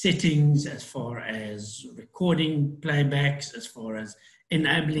settings, as far as recording playbacks, as far as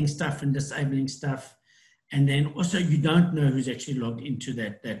enabling stuff and disabling stuff. And then also you don't know who's actually logged into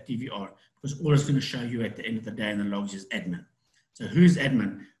that DVR, because all it's going to show you at the end of the day in the logs is admin. So who's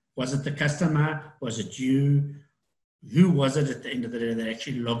admin? Was it the customer? Was it you? Who was it at the end of the day that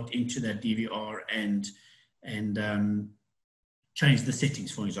actually logged into that DVR and changed the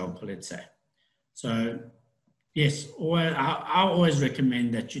settings, for example, let's say. So yes, I always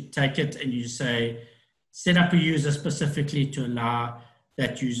recommend that you take it and you say, set up a user specifically to allow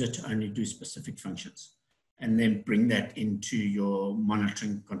that user to only do specific functions, and then bring that into your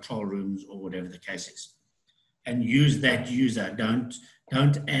monitoring control rooms or whatever the case is. And use that user. Don't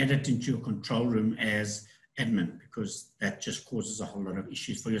add it into your control room as admin, because that just causes a whole lot of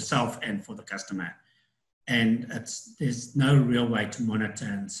issues for yourself and for the customer. And there's no real way to monitor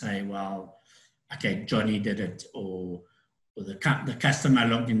and say, well, okay, Johnny did it, or the customer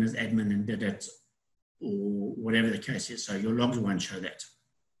logged in as admin and did it, or whatever the case is. So your logs won't show that.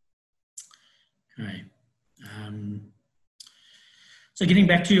 Okay. So getting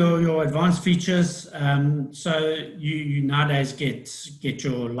back to your advanced features, so you nowadays get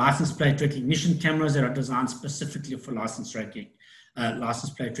your license plate recognition cameras that are designed specifically for license plate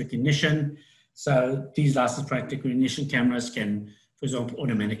recognition. So these license plate recognition cameras can, for example,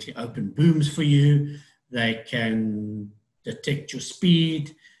 automatically open booms for you. They can detect your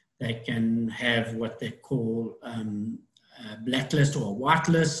speed. They can have what they call a blacklist or a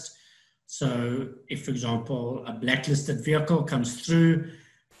whitelist. So if, for example, a blacklisted vehicle comes through,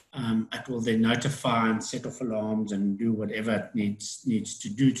 it will then notify and set off alarms and do whatever it needs to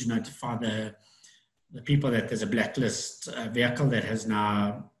do to notify the people that there's a blacklist vehicle that has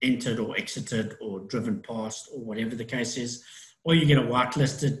now entered or exited or driven past or whatever the case is. Or you get a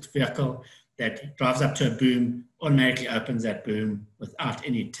whitelisted vehicle that drives up to a boom, automatically opens that boom without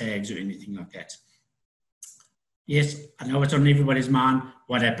any tags or anything like that. Yes, I know it's on everybody's mind.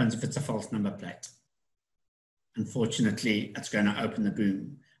 What happens if it's a false number plate? Unfortunately, it's going to open the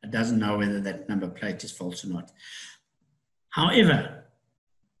boom. It doesn't know whether that number plate is false or not. However,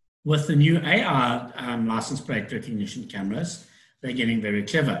 with the new AI license plate recognition cameras, they're getting very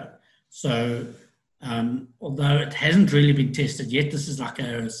clever. So although it hasn't really been tested yet, this is like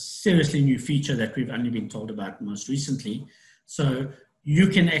a seriously new feature that we've only been told about most recently. So you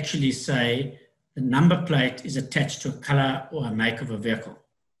can actually say the number plate is attached to a color or a make of a vehicle.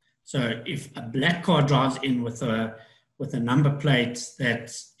 So if a black car drives in with a number plate that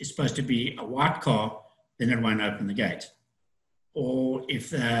is supposed to be a white car, then it won't open the gate. Or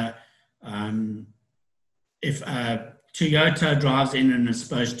if a Toyota drives in and is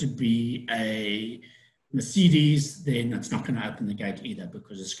supposed to be a Mercedes, then it's not going to open the gate either,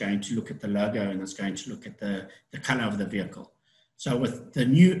 because it's going to look at the logo and it's going to look at the color of the vehicle. So with the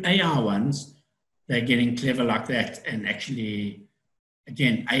new AI ones, they're getting clever like that, and actually,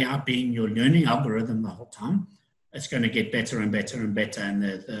 again, AI being your learning algorithm the whole time, it's going to get better and better and better, and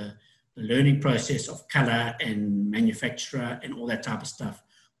the learning process of color and manufacturer and all that type of stuff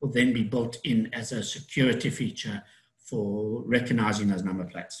will then be built in as a security feature for recognizing those number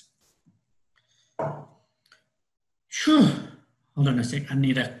plates. Sure. Hold on a sec. I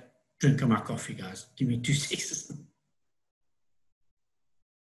need a drink of my coffee, guys. Give me 2 seconds.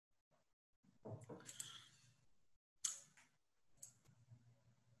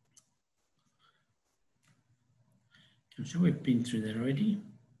 I'm sure we've been through that already.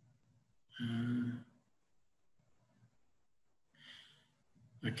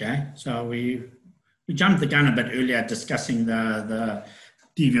 Okay, so we jumped the gun a bit earlier discussing the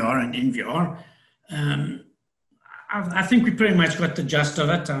DVR and NVR. I think we pretty much got the gist of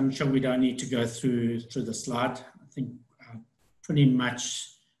it. I'm sure we don't need to go through the slide. I think I pretty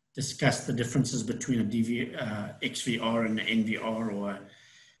much discussed the differences between a XVR and an NVR, or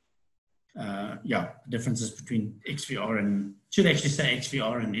yeah, differences between XVR and, should actually say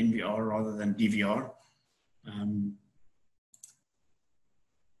XVR and NVR rather than DVR.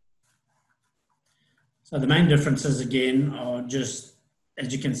 So the main differences again are just,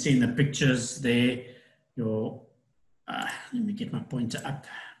 as you can see in the pictures there, your, let me get my pointer up.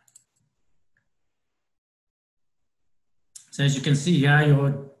 So as you can see here,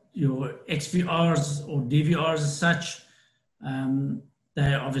 your XVRs or DVRs as such,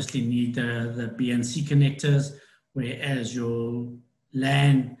 they obviously need the BNC connectors, whereas your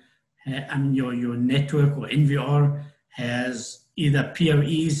LAN, your network or NVR has either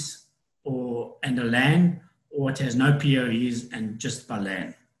PoEs and a LAN, or it has no PoEs and just by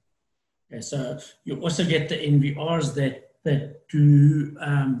LAN. Okay, so you also get the NVRs that do,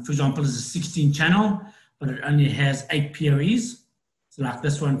 for example, is a 16 channel, but it only has 8 PoEs. So like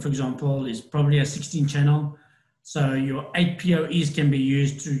this one, for example, is probably a 16 channel. So your 8 PoEs can be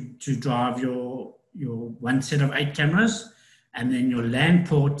used to drive your one set of 8 cameras, and then your LAN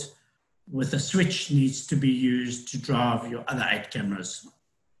port with a switch needs to be used to drive your other 8 cameras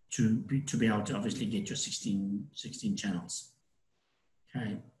to be able to obviously get your 16 channels.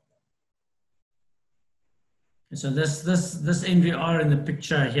 Okay. So this NVR in the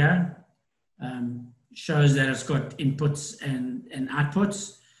picture here shows that it's got inputs and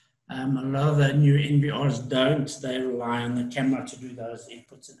outputs. A lot of the new NVRs don't. They rely on the camera to do those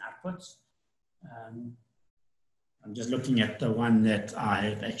inputs and outputs. I'm just looking at the one that I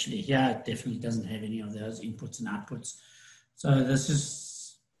have actually here. It definitely doesn't have any of those inputs and outputs. So this is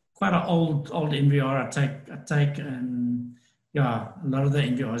quite an old NVR I take, and yeah, a lot of the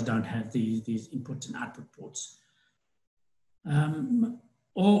NVRs don't have these input and output ports.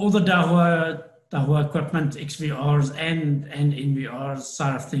 All the Dahua equipment, XVRs and NVRs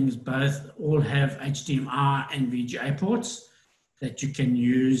side of things, both all have HDMI and VGA ports that you can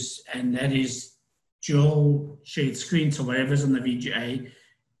use, and that is dual shared screen, so whatever's on the VGA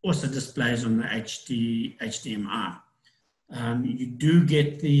also displays on the HDMI. You do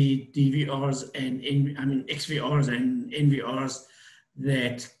get the DVRs and XVRs and NVRs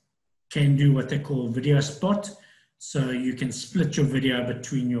that can do what they call video spot. So you can split your video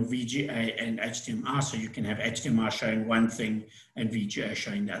between your VGA and HDMI. So you can have HDMI showing one thing and VGA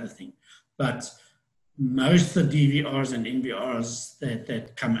showing the other thing. But most of the DVRs and NVRs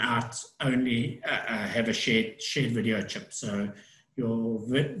that come out only have a shared video chip. So your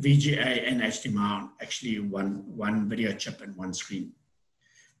VGA and HDMI are actually one video chip and one screen.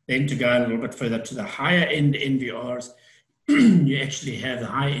 Then to go a little bit further to the higher end NVRs, you actually have the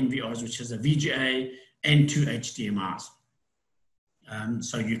high NVRs, which is a VGA and 2 HDMIs.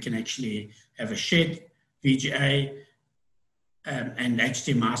 So you can actually have a shared VGA and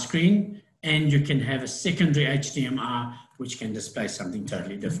HDMI screen, and you can have a secondary HDMI, which can display something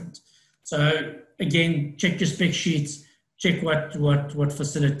totally different. So again, check your spec sheets, check what the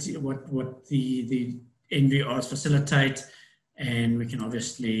NVRs facilitate, and we can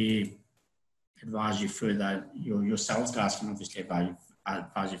obviously advise you further. Your sales guys can obviously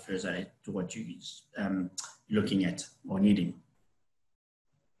advise you further to what you're looking at or needing.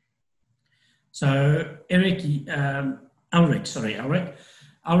 So Ulrich,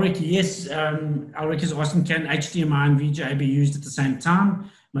 yes, Ulrich is asking, can HDMI and VGA be used at the same time?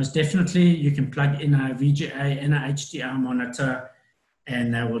 Most definitely. You can plug in a VGA and a HDR monitor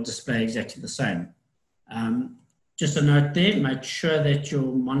and they will display exactly the same. Just a note there, make sure that your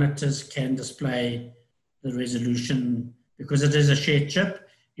monitors can display the resolution. Because it is a shared chip,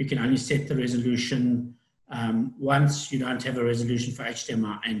 you can only set the resolution once. You don't have a resolution for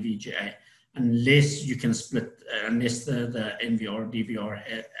HDMI and VGA, unless you can split, unless the NVR, DVR,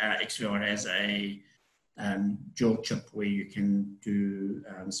 XVR has a dual chip where you can do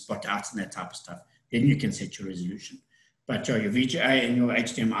spot outs and that type of stuff. Then you can set your resolution. But your VGA and your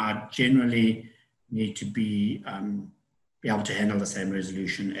HDMI generally need to be able to handle the same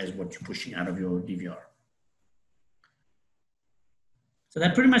resolution as what you're pushing out of your DVR. So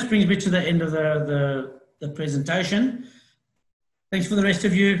that pretty much brings me to the end of the presentation. Thanks for the rest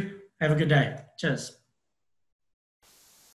of you. Have a good day. Cheers.